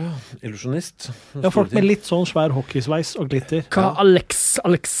 Illusionist. Ja, folk med litt sånn svær hockeysveis og glitter. Hva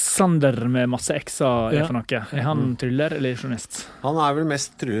Alexander med masse X-er er for noe? Er han tryller eller illusionist? Han vel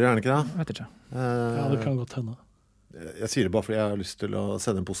mest tryller, er han ikke det? Vet ikke. Ja, det kan godt hende. Jeg sier det bare fordi jeg har lyst til å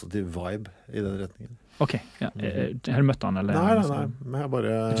sende en positiv vibe i den retningen. Ok, ja. Har du møtt han, eller? Nei, men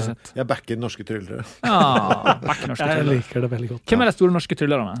jeg backer norske tryllere. Ja, backer norske Jeg tryllere. liker det veldig godt. Hvem de store norske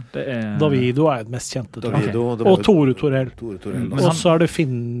tryllerne? Davido det mest kjente, tror jeg. Davido, Og Tore Torell. Men Og så det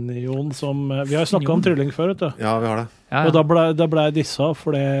Finjon som Vi har jo snakket om trylling før, vet du. Ja, vi har det. Ja. Og da ble jeg dissa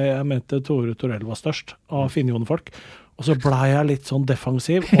fordi jeg mente Tore Torell var størst av Finjon-folk. Og så ble jeg litt sånn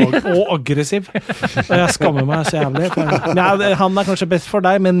defensiv og aggressiv. Og jeg skammer meg så jævlig. Han kanskje best for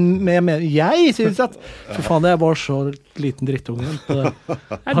deg, men jeg synes at for faen, jeg var så liten drittunge på det.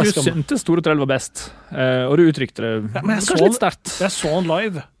 Du syntes Tore Torell var best, og du uttrykte det kanskje litt sterkt. Jeg så han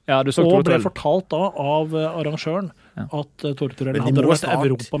live, Ja, du så og Tore ble Torell. fortalt da av arrangøren at Tore Torell Men hadde vært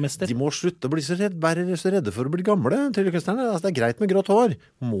europamester. De må slutte å bli så redde for å bli gamle, tryllekunstnerne. Altså, det greit med grått hår.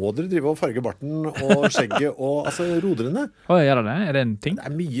 Må dere drive og farge barten og skjegget og rodrene? Gjør det? Er det en ting?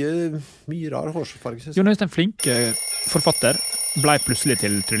 Det mye rar hårfarge. Jon Øystein Flink, forfatter, ble plutselig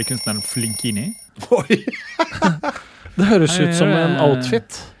til tryllekunstneren Flinkini. Oi! Det høres ut som en outfit.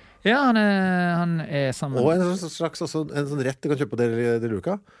 Ja, han er sammen. Og en slags en sånn rett du kan kjøpe på Del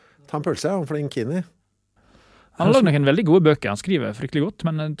Luca. Ta en pølse, han Flinkini. Han har laget noen veldig gode bøker, han skriver fryktelig godt,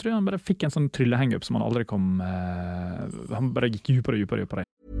 men jeg tror han bare fikk en sånn tryllehangup som han aldri kom han bare gikk dypere.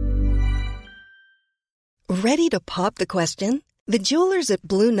 Ready to pop the question? The jewelers at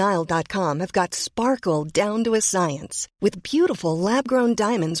BlueNile.com have got sparkle down to a science with beautiful lab-grown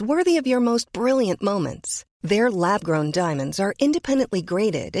diamonds worthy of your most brilliant moments. Their lab-grown diamonds are independently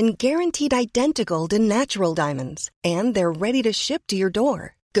graded and guaranteed identical to natural diamonds, and they're ready to ship to your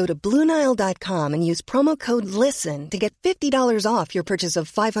door. Go to BlueNile.com and use promo code LISTEN to get $50 off your purchase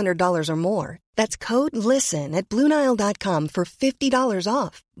of $500 or more. That's code LISTEN at BlueNile.com for $50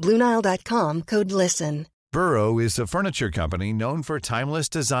 off. BlueNile.com, code LISTEN. Burrow is a furniture company known for timeless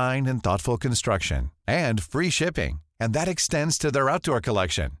design and thoughtful construction, and free shipping, and that extends to their outdoor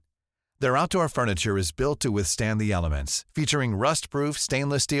collection. Their outdoor furniture is built to withstand the elements, featuring rust-proof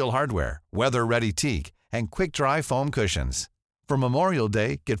stainless steel hardware, weather-ready teak, and quick-dry foam cushions. For Memorial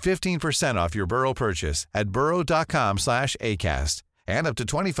Day, get 15% off your Burrow purchase at burrow.com/ACAST and up to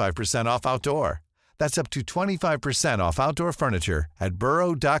 25% off outdoor. That's up to 25% off outdoor furniture at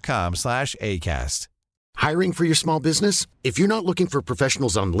burrow.com/ACAST. Hiring for your small business? If you're not looking for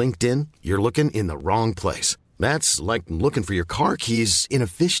professionals on LinkedIn, you're looking in the wrong place. That's like looking for your car keys in a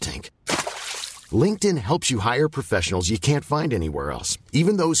fish tank. LinkedIn helps you hire professionals you can't find anywhere else,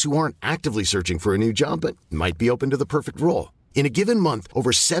 even those who aren't actively searching for a new job but might be open to the perfect role. In a given month,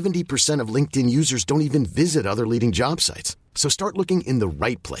 over 70% of LinkedIn users don't even visit other leading job sites. So start looking in the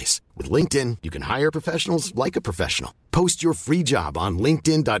right place. With LinkedIn, you can hire professionals like a professional. Post your free job on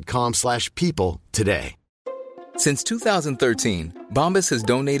linkedin.com/people today. Since 2013, Bombas has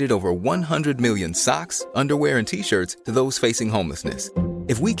donated over 100 million socks, underwear, and T-shirts to those facing homelessness.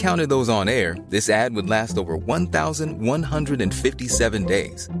 If we counted those on air, this ad would last over 1,157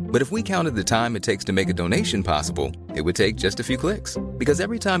 days. But if we counted the time it takes to make a donation possible, it would take just a few clicks. Because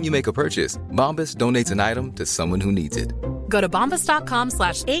every time you make a purchase, Bombas donates an item to someone who needs it. Go to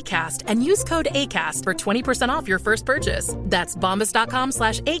bombas.com/ACAST and use code ACAST for 20% off your first purchase. That's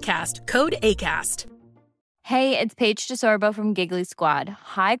bombas.com/ACAST, code ACAST. Hey, it's Paige DeSorbo from Giggly Squad.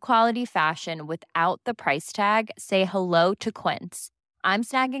 High quality fashion without the price tag. Say hello to Quince. I'm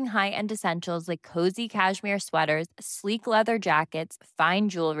snagging high-end essentials like cozy cashmere sweaters, sleek leather jackets, fine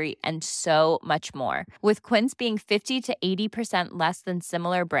jewelry, and so much more. With Quince being 50 to 80% less than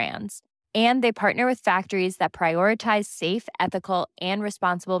similar brands. And they partner with factories that prioritize safe, ethical, and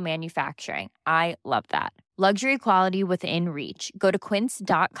responsible manufacturing. I love that. Luxury quality within reach. Go to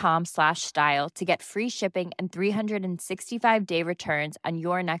quince.com/style to get free shipping and 365-day returns on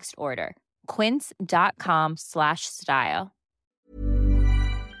your next order. Quince.com/style.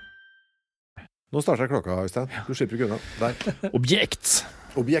 Nå starter klokka, Øystein. Du slipper ikke unna. Der. Objekt.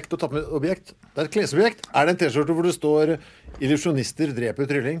 Objekt og tapp med objekt. Det er et klesobjekt. Er det en t-skjorte hvor det står 'Illusjonister dreper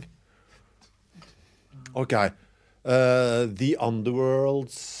trylling'? Ok. The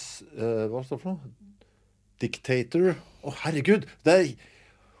Underworld's hva står det for noe? Dictator. Herregud. Det er...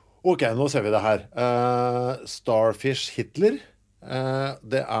 Ok, nå ser vi det her. Starfish Hitler.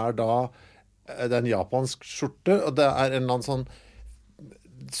 Det er da det er en japansk skjorte, og det er en eller annen sånn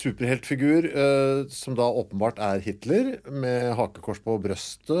superheltfigur som da åpenbart er Hitler, med hakekors på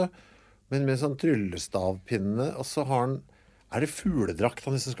brøstet, men med sånn tryllestavpinne, og så har han... Er det fugledrakt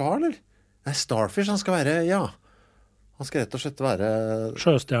han skal ha, eller? Nei, Starfish han skal være, ja. Han skal rett og slett være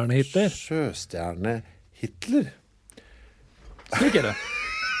Sjøstjerne-Hitler. Sjøstjerne-Hitler. Slik det.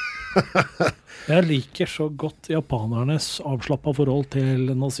 Jeg liker så godt japanernes avslappet forhold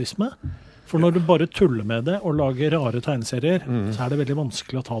til nazisme. For når du bare tuller med det og lager rare tegneserier, så det veldig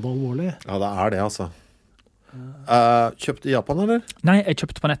vanskelig å ta det alvorlig. Ja, det det, altså. Kjøpt i Japan, eller? Nei, jeg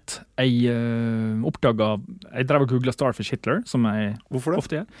kjøpte på nett. Jeg drev og googlet Starfish Hitler, som jeg Hvorfor det?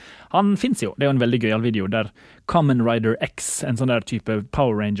 ofte gjør. Han finnes jo. Det jo en veldig gøyal video der Kamen Rider X, en sånn der type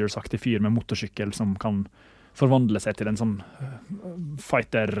Power Rangers-aktig fyr med motorsykkel som kan forvandle seg til en sånn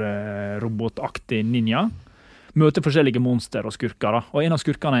fighter-robotaktig ninja, møter forskjellige monster og skurker. Da. Og en av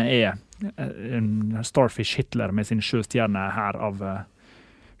skurkene en Starfish Hitler med sin sjøstjerne her av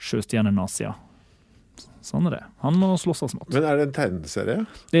sjøstjernenazier. Sånn det. Han må slåss av smått. Men det en tegneserie?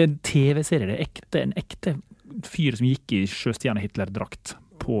 Det en TV-serie. Det en ekte fyr som gikk i sjøstjerne-Hitler-drakt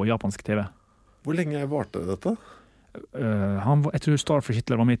på japansk TV. Hvor lenge varte dette? Jeg tror Starfish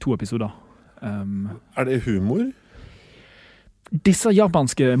Hitler var med i 2 episoder. Det humor? Disse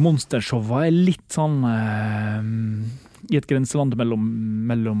japanske monstershowa litt sånn i et grenseland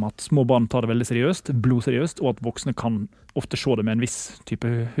mellom at små barn tar det veldig seriøst, blodseriøst, og at voksne kan ofte se det med en viss type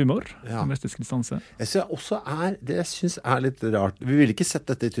humor. Ja. Humoristisk distanse. Jeg synes også det jeg synes litt rart. Vi ville ikke sett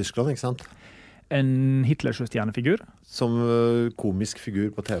dette i Tyskland, ikke sant? En Hitler-sjøstjernefigur. Som komisk figur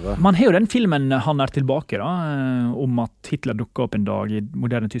på TV. Man har jo den filmen Han tilbake da, om at Hitler dukket opp en dag i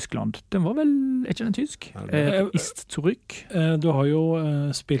moderne Tyskland. Den var vel, ikke den tysk? Ist zurück. Du har jo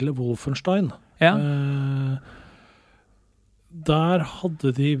spillet Wolfenstein. Ja. Der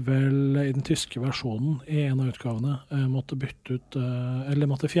hadde de vel i den tyske versjonen i en av utgavene måtte bytte ut,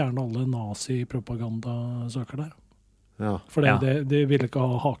 eller måtte fjerne alle nazi-propagandasaker der. Ja. For de ville ikke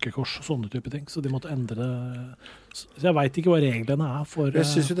ha hakekors og sånne type ting, så de måtte endre det. Så jeg vet ikke hva reglene for...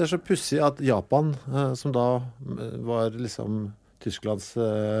 Jeg synes jo det så pussig at Japan, som da var liksom Tysklands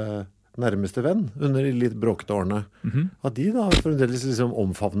nærmeste venn under de litt bråkete årene, at de da fremdeles liksom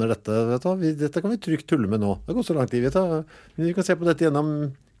omfavner dette. Vet du, dette kan vi trygt tulle med nå. Det går så lang tid, vet du. Vi kan se på dette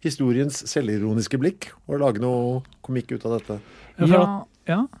gjennom historiens selvironiske blikk og lage noe komikk ut av dette.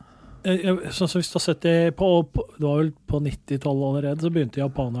 Ja. Så hvis du har sett det det var vel på 90-tallet allerede, så begynte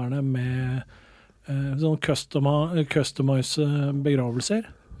japanerne med sånn customize begravelser,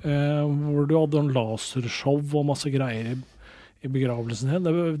 hvor du hadde en lasershow og masse greier i begravelsen her.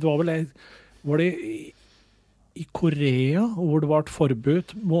 Det var det i Korea, hvor det var et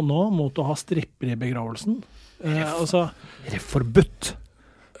forbud mot å ha stripper i begravelsen. Det forbudt?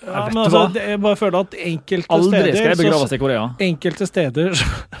 Ja, men jeg bare føler at enkelte steder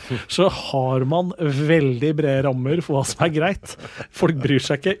så har man veldig brede rammer for hva som greit. Folk bryr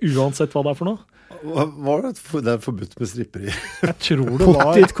seg ikke uansett hva det for noe. Var det forbudt med stripper i? Jeg tror det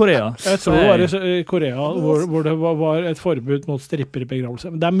var i Korea. Jeg tror det var i Korea hvor det var et forbud mot stripper i begravelse.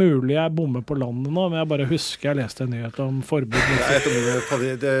 Det mulig jeg bommer på landet nå, men jeg bare husker jeg leste en nyhet om forbud mot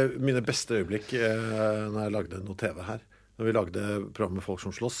stripper. Mine beste øyeblikk når jeg lagde noe TV her. Når vi lagde program med folk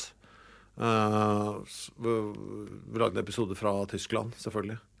som slåss. Vi lagde episoder fra Tyskland,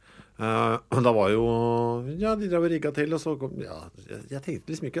 selvfølgelig. Da var jo de drev og rigget til, og så kom jeg tenkte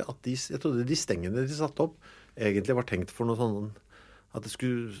liksom ikke at jeg trodde de stengene de satte opp egentlig var tenkt for noe sånn at det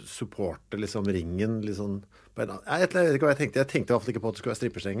skulle supporte liksom ringen liksom, jeg vet ikke hva jeg tenkte. Jeg tenkte i hvert fall ikke på at det skulle være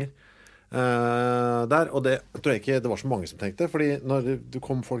strippestenger der, og det tror jeg ikke det var så mange som tenkte, fordi når det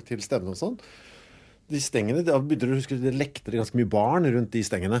kom folk til stevne og sånn, de stengene, da begynte du å huske det lekte ganske mye barn rundt de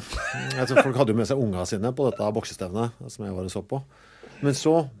stengene. Folk hadde jo med seg unga sine på dette boksestevnet som jeg var og så på. Men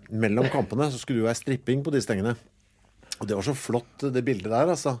så, mellom kampene, så skulle det jo være stripping på de stengene. Og det var så flott, det bildet der,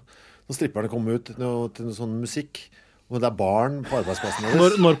 altså. Når stripperne kom ut til noe sånn musikk, og det barn på arbeidsplassen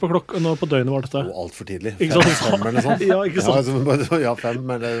deres. Når på døgnet var dette? Alt for tidlig. Ikke sant? 5 eller sånt. Ja, ikke sant? Ja, 5,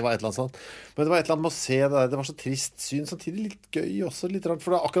 men det var et eller annet sånt. Men det var et eller annet med å se det der. Det var så trist syn, samtidig litt gøy også, litt rart.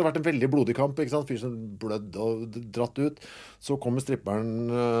 For det har akkurat vært en veldig blodig kamp, ikke sant? Fyr som blødd og dratt ut. Så kommer stripperen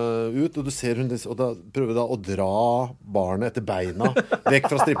ut, og du ser hun, og da prøver da å dra barnet etter beina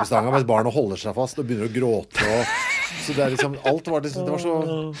vekk fra strippestanga, mens barnet holder seg fast og begynner å gråte. Så det liksom, alt var liksom, det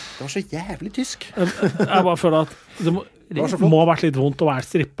var så jævlig tysk. Jeg bare føler at det må ha vært litt vondt å være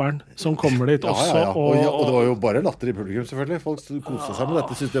stripperen som kommer dit også. Ja. Og det var jo bare latter i publikum, selvfølgelig. Folk koste seg med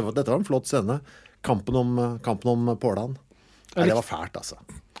dette. Synes dette var en flott scene. Kampen om Påland. Det var fælt, altså.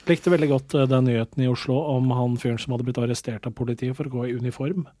 Likte veldig godt den nyheten i Oslo om han fyren som hadde blitt arrestert av politiet for å gå i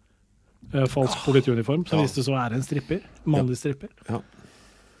uniform. Falsk politiuniform, som viste så være en stripper. Mannlig stripper. Ja.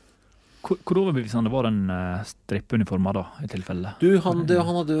 Hvor overbevisende var den strippeuniformen da, i tilfelle? Han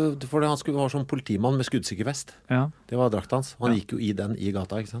skulle være sånn politimann med skuddsikker vest. Ja. Det var drakt hans. Han gikk jo i den i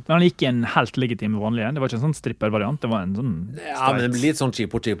gata, ikke sant? Men han gikk i en helt legitim vanlig. Det var ikke en sånn strippervariant, det var en sånn Ja, men litt sånn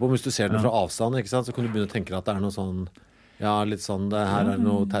cheapo. Hvis du ser den fra avstand, ikke sant, så kan du begynne å tenke at det er noe sånn litt sånn, det her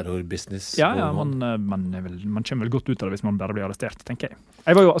noe terrorbusiness. Ja, man kommer vel godt ut av det hvis man bare blir arrestert, tenker jeg.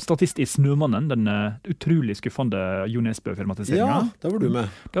 Jeg var jo statist i Snømannen, den utrolig skuffende Jo Nesbø-filmatiseringen. Ja, da var du med.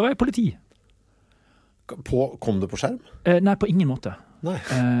 Da var jeg politi. Kom det på skjerm? Nei, på ingen måte. Nei.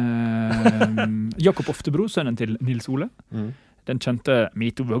 Jakob Oftebro, sønnen til Nils Ole. Den kjente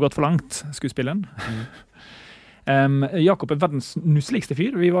 «Mito har gått for langt», skuespilleren. Jakob er verdens nusseligste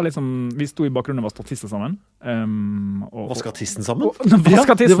fyr. Vi sto i bakgrunnen og var statister sammen. Var statisten sammen?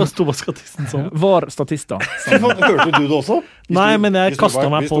 Det var statisten sammen. Var statister sammen. Hørte du det også? Nei, men jeg kastet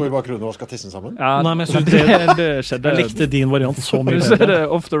meg på. Vi sto i bakgrunnen og var statisten sammen? Ja, nei, men det skjedde. Jeg likte din variant så mye. Så er det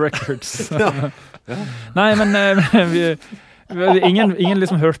off the records. Nei, men ingen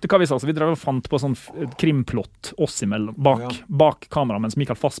liksom hørte hva vi sa, så vi drev og fant på sånn krimplott oss imellom, bak kamera, mens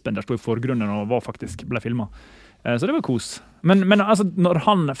Mikael Fassbender stod i forgrunnen og ble filmet. Så det var kos. Men altså, når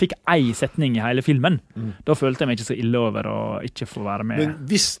han fikk ei setning i hele filmen, da følte jeg meg ikke så ille over å ikke få være med. Men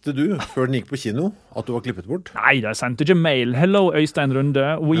visste du, før den gikk på kino, at du var klippet bort? Nei, jeg sendte ikke mail. Hello, Øystein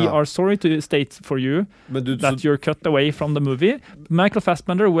Runde. We are sorry to state for you that you're cut away from the movie. Michael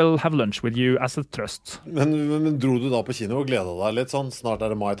Fassbender will have lunch with you as a trust. Men dro du da på kino og gledet deg litt sånn, snart er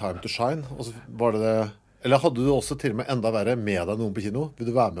det my time to shine, og så var det eller hadde du også til og med enda verre med deg noen på kino? Vil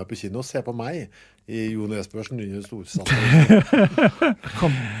du være med på kino og se på meg i Jo Nesbøs nye storsatsing?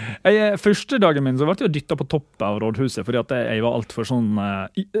 Første dagen min så ble jeg dyttet på toppen av rådhuset, fordi at jeg var alt for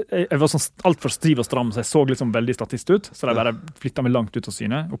stiv og stram, så jeg så liksom veldig statist ut, så jeg bare flyttet meg langt ut av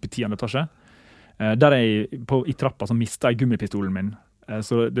synet, opp i 10. etasje. Der i trappa så mistet jeg gummipistolen min.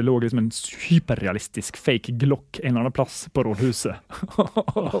 Så det lå liksom en hyperrealistisk fake Glock en eller annen plass på rådhuset. Det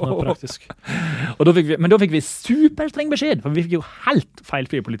er praktisk. Men da fikk vi superstreng beskjed, for vi fikk jo helt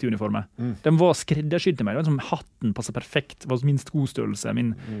feilfrie politiuniformer. Den var skreddersydd til meg. Det var som hatten passet perfekt, det var minst god størrelse.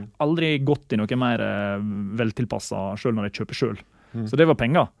 Aldri gått i noe mer veltilpasset selv når jeg kjøper selv. Så det var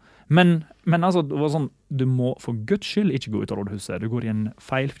penger. Men altså, det var sånn, du må for Guds skyld ikke gå ut av rådhuset. Du går i en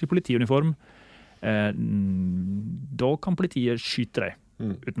feilfri politiuniform. Da kan politiet skyte deg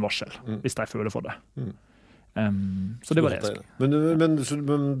uten varsel, hvis de føler for det. Så det var det jeg skulle. Men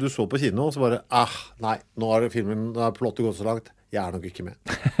du så på kino, og så var det nei, nå er plottet gått så langt, jeg er nok ikke med.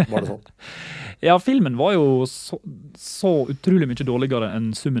 Var det sånn? Ja, filmen var jo så utrolig mye dårligere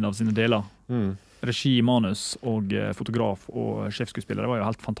enn summen av sine deler. Regi, manus og fotograf og sjefskuespillere var jo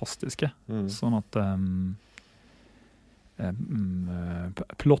helt fantastiske. Sånn at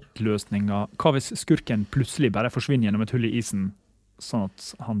plottløsninger. Hva hvis skurken plutselig bare forsvinner gjennom et hull i isen, sånn at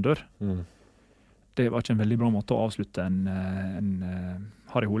han dør? Det var ikke en veldig bra måte å avslutte en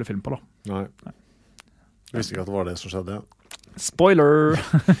Harry Hole-film på, da. Nei. Jeg visste ikke at det var det som skjedde, Spoiler!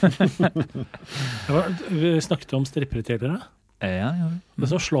 Vi snakket om strippere tidligere. Ja. Det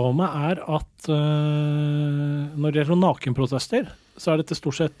som slår meg er at når det gjelder nakenprotester, så er dette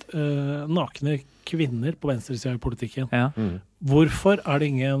stort sett nakne kvinner på venstresiden i politikken. Ja. Hvorfor er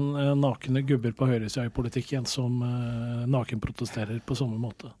det ingen nakne gubber på høyresiden i politikken som nakenprotesterer på samme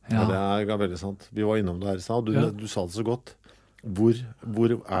måte? Ja, det er veldig sant. Vi var innom det her i stad, og du sa det så godt. Hvor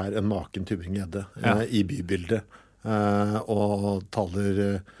er en naken Tybring-Gjedde i bybildet og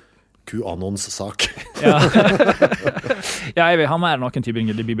taler QAnons sak? Jeg vil ha mer naken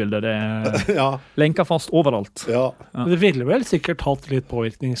Tybring-Gjedde i bybildet. Det lenker fast overalt. Men det ville vel sikkert hatt litt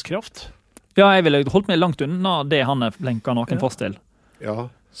påvirkningskraft? Ja, jeg ville holdt meg langt unna det han lenker naken fast til. Ja.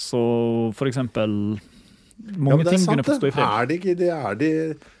 Så for eksempel mange ting kunne få stå i fred.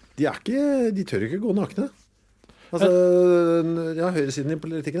 De tør ikke gå nakne. Altså, høyresiden i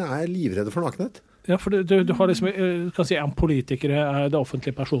politikken er livredde for nakenhet. Ja, for du har liksom, kan si, politikere, det er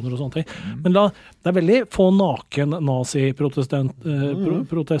offentlige personer og sånne ting. Men det er veldig få naken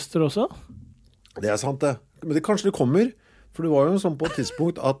nazi-protester også. Det er sant det. Men kanskje det kommer. For det var jo sånn på et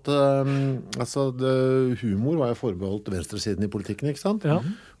tidspunkt at humor var jo forbeholdt venstresiden i politikken, ikke sant? Ja.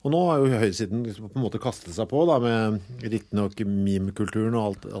 Og nå har jo høyresiden liksom på en måte kastet seg på da, med riktignok meme-kulturen og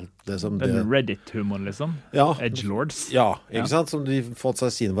alt det som Den Reddit-humoren liksom? Ja. Edgelords? Ja, ikke sant? Som de fått seg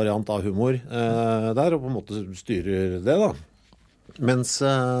sin variant av humor der, og på en måte styrer det da. Mens,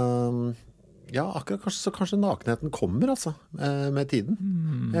 akkurat kanskje nakenheten kommer altså, med tiden.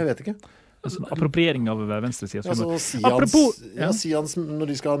 Jeg vet ikke. Altså, appropriering av venstresiden. Sians, når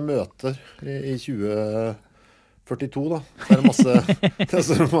de skal ha møter i 2042 da, så er det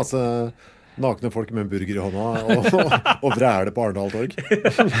masse Nakne folk med en burger i hånda og vræle på Arendal-torg.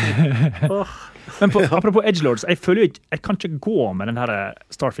 Men apropos edgelords, jeg føler jo jeg kan ikke gå med den her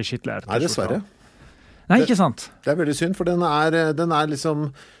Starfish Hitler. Nei, dessverre. Nei, ikke sant? Det veldig synd, for den er liksom,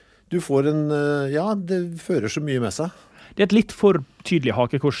 du får det fører så mye med seg. Det et litt for tydelig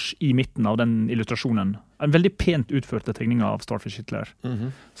hakekors i midten av den illustrasjonen. En veldig pent utførte tegning av Starfish Hitler.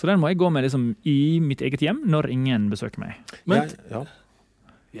 Så den må jeg gå med liksom, i mitt eget hjem når ingen besøker meg. Men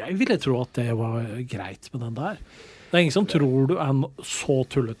jeg ville tro at det var greit med den der. Det ingen som tror du så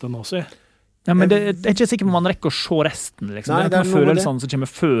tullete nå, si. Ja, men jeg ikke sikker på om man rekker å se resten. Liksom. Nei, det er følelsene som kommer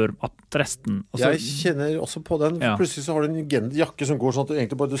før at resten. Jeg kjenner også på den. Plutselig så har du en jakke som går sånn at du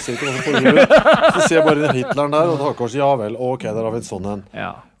egentlig bare, du ser ikke noe på hodet. Så ser jeg bare Hitleren der, og da har kanskje, ja vel, ok, der har vi en sånn en. Ja.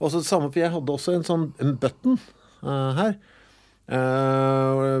 Og så samme, for jeg hadde også en button her.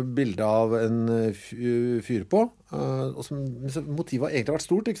 Bilde av en fyr på. Og motivet har egentlig vært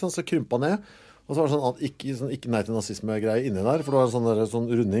stort, ikke sant? Så krympa ned. Og så var det ikke nei til nazisme-greie inni der, for det var en sånn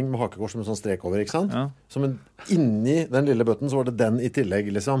runding med hakekors med sånn strek over, ikke sant? Ja. Inni den lille bøtten så var det den i tillegg,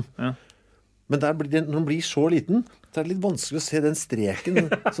 liksom. Ja. Men når den blir så liten, så er det litt vanskelig å se den streken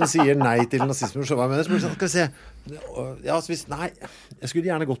som sier nei til nazisme. Så skal vi se. Ja, nei, jeg skulle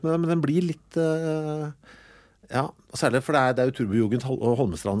gjerne gått med den, men den blir litt... Ja, og særlig, for det er jo Turbojugend og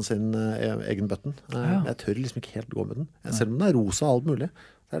Holmestrand sin egen bøtten. Jeg tør liksom ikke helt gå med den. Selv om den er rosa og alt mulig.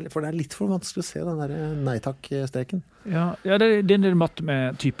 For det er litt for vanskelig å se den der nei-takk-streken. Ja, det er det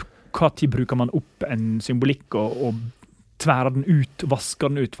med typ, hva tid bruker man opp en symbolikk og tværer den ut, vasker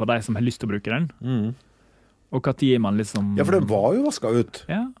den ut for de som har lyst til å bruke den. Og hva tid er man liksom... Ja, for den var jo vasket ut.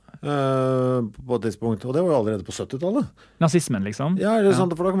 Ja. På et tidspunkt, og det var jo allerede på 70-tallet. Nazismen, liksom? Ja,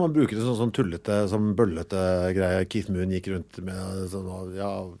 sant, for da kan man bruke det sånn tullete, sånn bøllete greie. Keith Moon gikk rundt med sånn,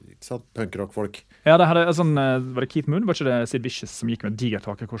 ikke sant, punkrock-folk. Ja, det var det Keith Moon? Var ikke det Sid Vicious som gikk med digert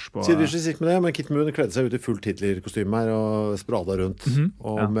hakekors på... Sid Vicious gikk med det, men Keith Moon kledde seg ut i fullt Hitler-kostyme her og sprada rundt,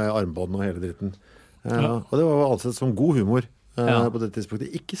 og med armbånd og hele dritten. Og det var ansett som god humor. På det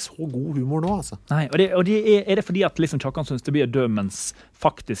tidspunktet. Ikke så god humor nå, altså. Nei, og er det fordi at liksom Tjokkan synes det blir dømens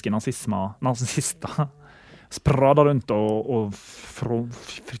faktiske nazister sprader rundt og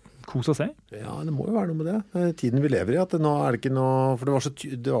koser seg? Ja, det må jo være noe med det. Tiden vi lever i, at nå er det ikke noe, for det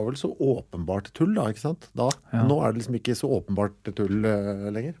var vel så åpenbart tull da, ikke sant? Da. Nå er det liksom ikke så åpenbart tull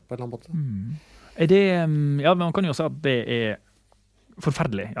lenger, på en eller annen måte. Er det, man kan jo si at det er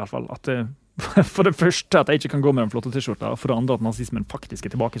forferdelig, i alle fall, at for det første at jeg ikke kan gå med den flotte t-skjorta, og for det andre at nazismen faktisk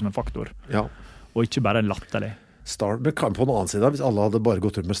er tilbake som en faktor, og ikke bare latterlig. Men på den annen side, hvis alle hadde bare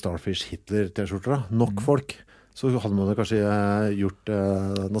gått rundt med Starfish Hitler-t-skjorter, nok folk, så hadde man kanskje gjort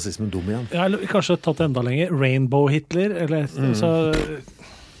nazismen dum igjen. Ja, eller kanskje tatt enda lenger. Rainbow Hitler, eller så...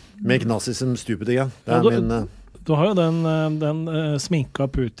 Make nazism stupid igjen. Det er min... Du har jo den sminka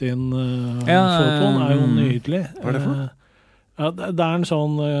Putin-fotoen, er jo nydelig. Hva er det for? Ja, det er en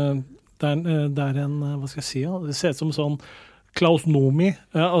sånn... Det er en, hva skal jeg si, det ser ut som sånn Klaus Nomi,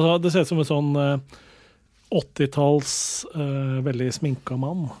 det ser ut som en sånn 80-talls veldig sminka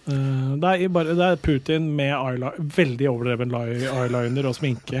mann. Det er Putin med veldig overdreven eyeliner og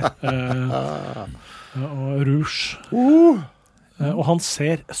sminke og rouge. Og han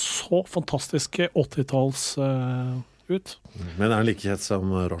ser så fantastisk 80-talls ut. Men er han like kjent som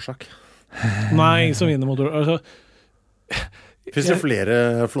Rorschach? Nei, som vinner mot Rorschach. Finnes det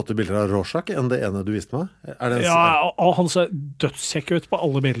flere flotte bilder av Rorschach enn det ene du viste meg? Han ser dødskjekk ut på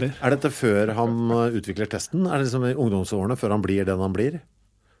alle bilder. Er dette før han utvikler testen? Er det liksom i ungdomsårene før han blir den han blir?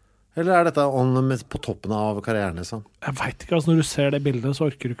 Eller er dette på toppen av karrieren liksom? Jeg vet ikke, når du ser det bildet så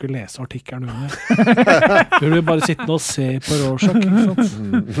orker du ikke lese artikkelen under. Du vil bare sitte og se på Rorschach, ikke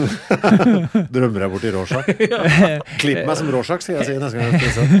sant? Drømmer jeg bort i Rorschach? Klipp meg som Rorschach, sier jeg neste gang.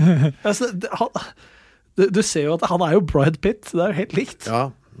 Du ser jo at han er jo Brad Pitt. Det er jo helt likt.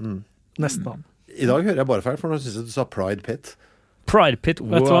 Ja. Nesten han. I dag hører jeg bare feil, for nå synes jeg du sa Pride Pitt. Pride Pitt,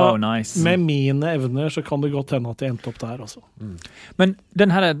 wow, nice. Med mine evner så kan det godt hende at jeg endte opp der også. Men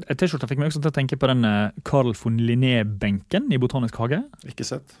den her t-skjorta fikk meg også til å tenke på den Carl von Linné-benken i Botanisk hage. Ikke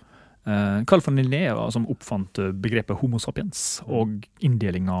sett. Carl von Linné som oppfant begrepet homo sapiens og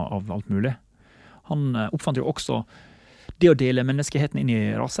inndelinga av alt mulig. Han oppfant jo også det å dele menneskeheten inn i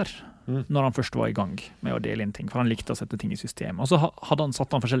raser. Når han først var i gang med å dele inn ting, for han likte å sette ting i system. Og så hadde han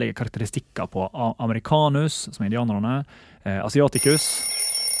satt forskjellige karakteristikker på americanus, som er indianerne, asiaticus,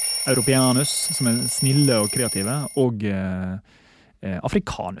 europeanus, som er snille og kreative, og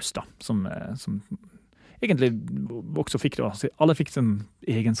africanus, da, som egentlig også fikk det. Alle fikk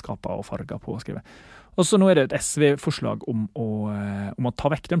egenskaper og farger på å skrive. Og så nå er det et SV-forslag om å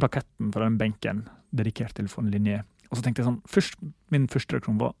ta vekk den plaketten fra den benken dedikert til von Linné. Og så tenkte jeg sånn, min første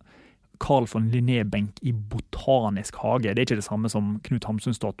reaksjon var, Carl von Linné-benk i Botanisk hage. Det er ikke det samme som Knut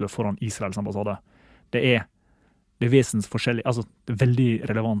Hamsun-statue foran Israels ambassade. Det er vesensforskjellig, altså det er veldig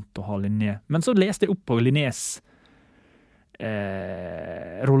relevant å ha Linné. Men så leste jeg opp på Linnés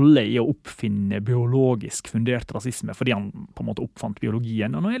rolle i å oppfinne biologisk fundert rasisme, fordi han på en måte oppfant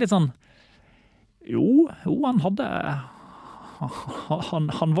biologien. Og nå er det litt sånn,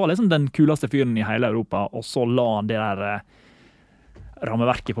 han var liksom den kuleste fyren i hele Europa, og så la han det der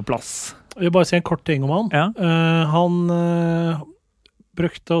rammeverket på plass. Jeg vil bare si en kort ting om han. Ja. Han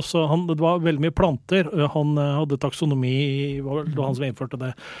brukte også, det var veldig mye planter, han hadde taksonomi, det var han som innførte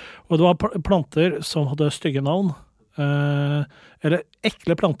det, og det var planter som hadde stygge navn, eller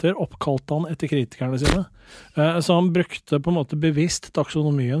ekle planter oppkalte han etter kritikerne sine. Så han brukte på en måte bevisst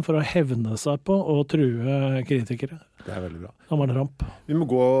taksonomien for å hevne seg på og true kritikere. Det er veldig bra. Han var en ramp. Vi må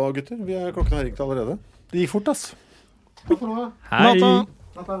gå, gutter. Klokken har ringt allerede. Det gikk fort, ass. Hei!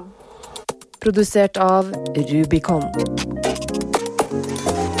 Natta. Produsert av Rubicon.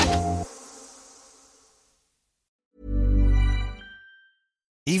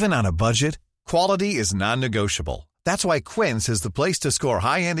 Even on a budget, quality is non-negotiable. That's why Quince is the place to score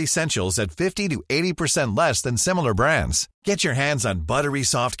high-end essentials at 50 to 80% less than similar brands. Get your hands on buttery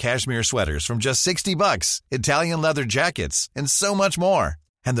soft cashmere sweaters from just $60, Italian leather jackets, and so much more.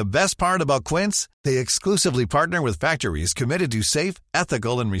 And the best part about Quince, they exclusively partner with factories committed to safe,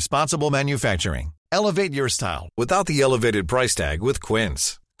 ethical, and responsible manufacturing. Elevate your style without the elevated price tag with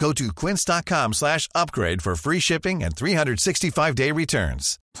Quince. Go to quince.com/upgrade for free shipping and 365-day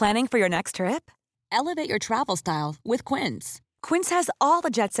returns. Planning for your next trip? Elevate your travel style with Quince. Quince has all the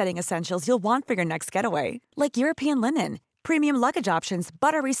jet-setting essentials you'll want for your next getaway, like European linen, premium luggage options,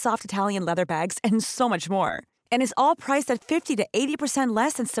 buttery soft Italian leather bags, and so much more. And is all priced at 50 to 80%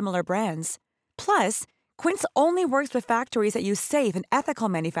 less than similar brands. Plus, Quince only works with factories that use safe and ethical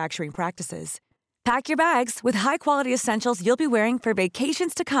manufacturing practices. Pack your bags with high-quality essentials you'll be wearing for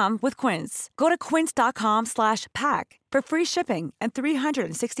vacations to come with Quince. Go to quince.com/pack for free shipping and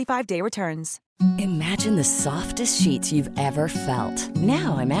 365-day returns. Imagine the softest sheets you've ever felt.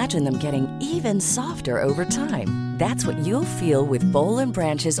 Now imagine them getting even softer over time. That's what you'll feel with Boll &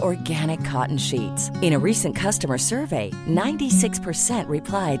 Branch's organic cotton sheets. In a recent customer survey, 96%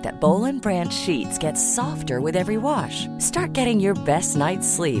 replied that Boll & Branch sheets get softer with every wash. Start getting your best night's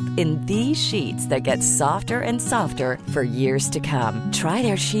sleep in these sheets that get softer and softer for years to come. Try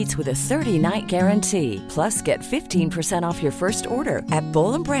their sheets with a 30-night guarantee. Plus, get 15% off your first order at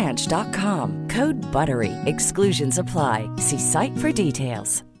bollandbranch.com. Code BUTTERY. Exclusions apply. See site for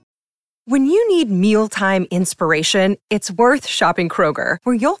details. When you need mealtime inspiration, it's worth shopping Kroger,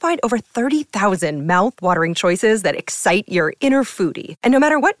 where you'll find over 30,000 mouth-watering choices that excite your inner foodie. And no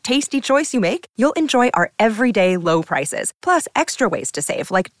matter what tasty choice you make, you'll enjoy our everyday low prices, plus extra ways to save,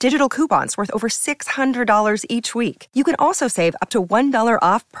 like digital coupons worth over $600 each week. You can also save up to $1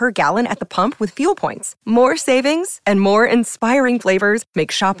 off per gallon at the pump with fuel points. More savings and more inspiring flavors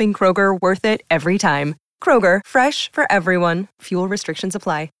make shopping Kroger worth it every time. Kroger, fresh for everyone. Fuel restrictions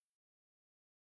apply.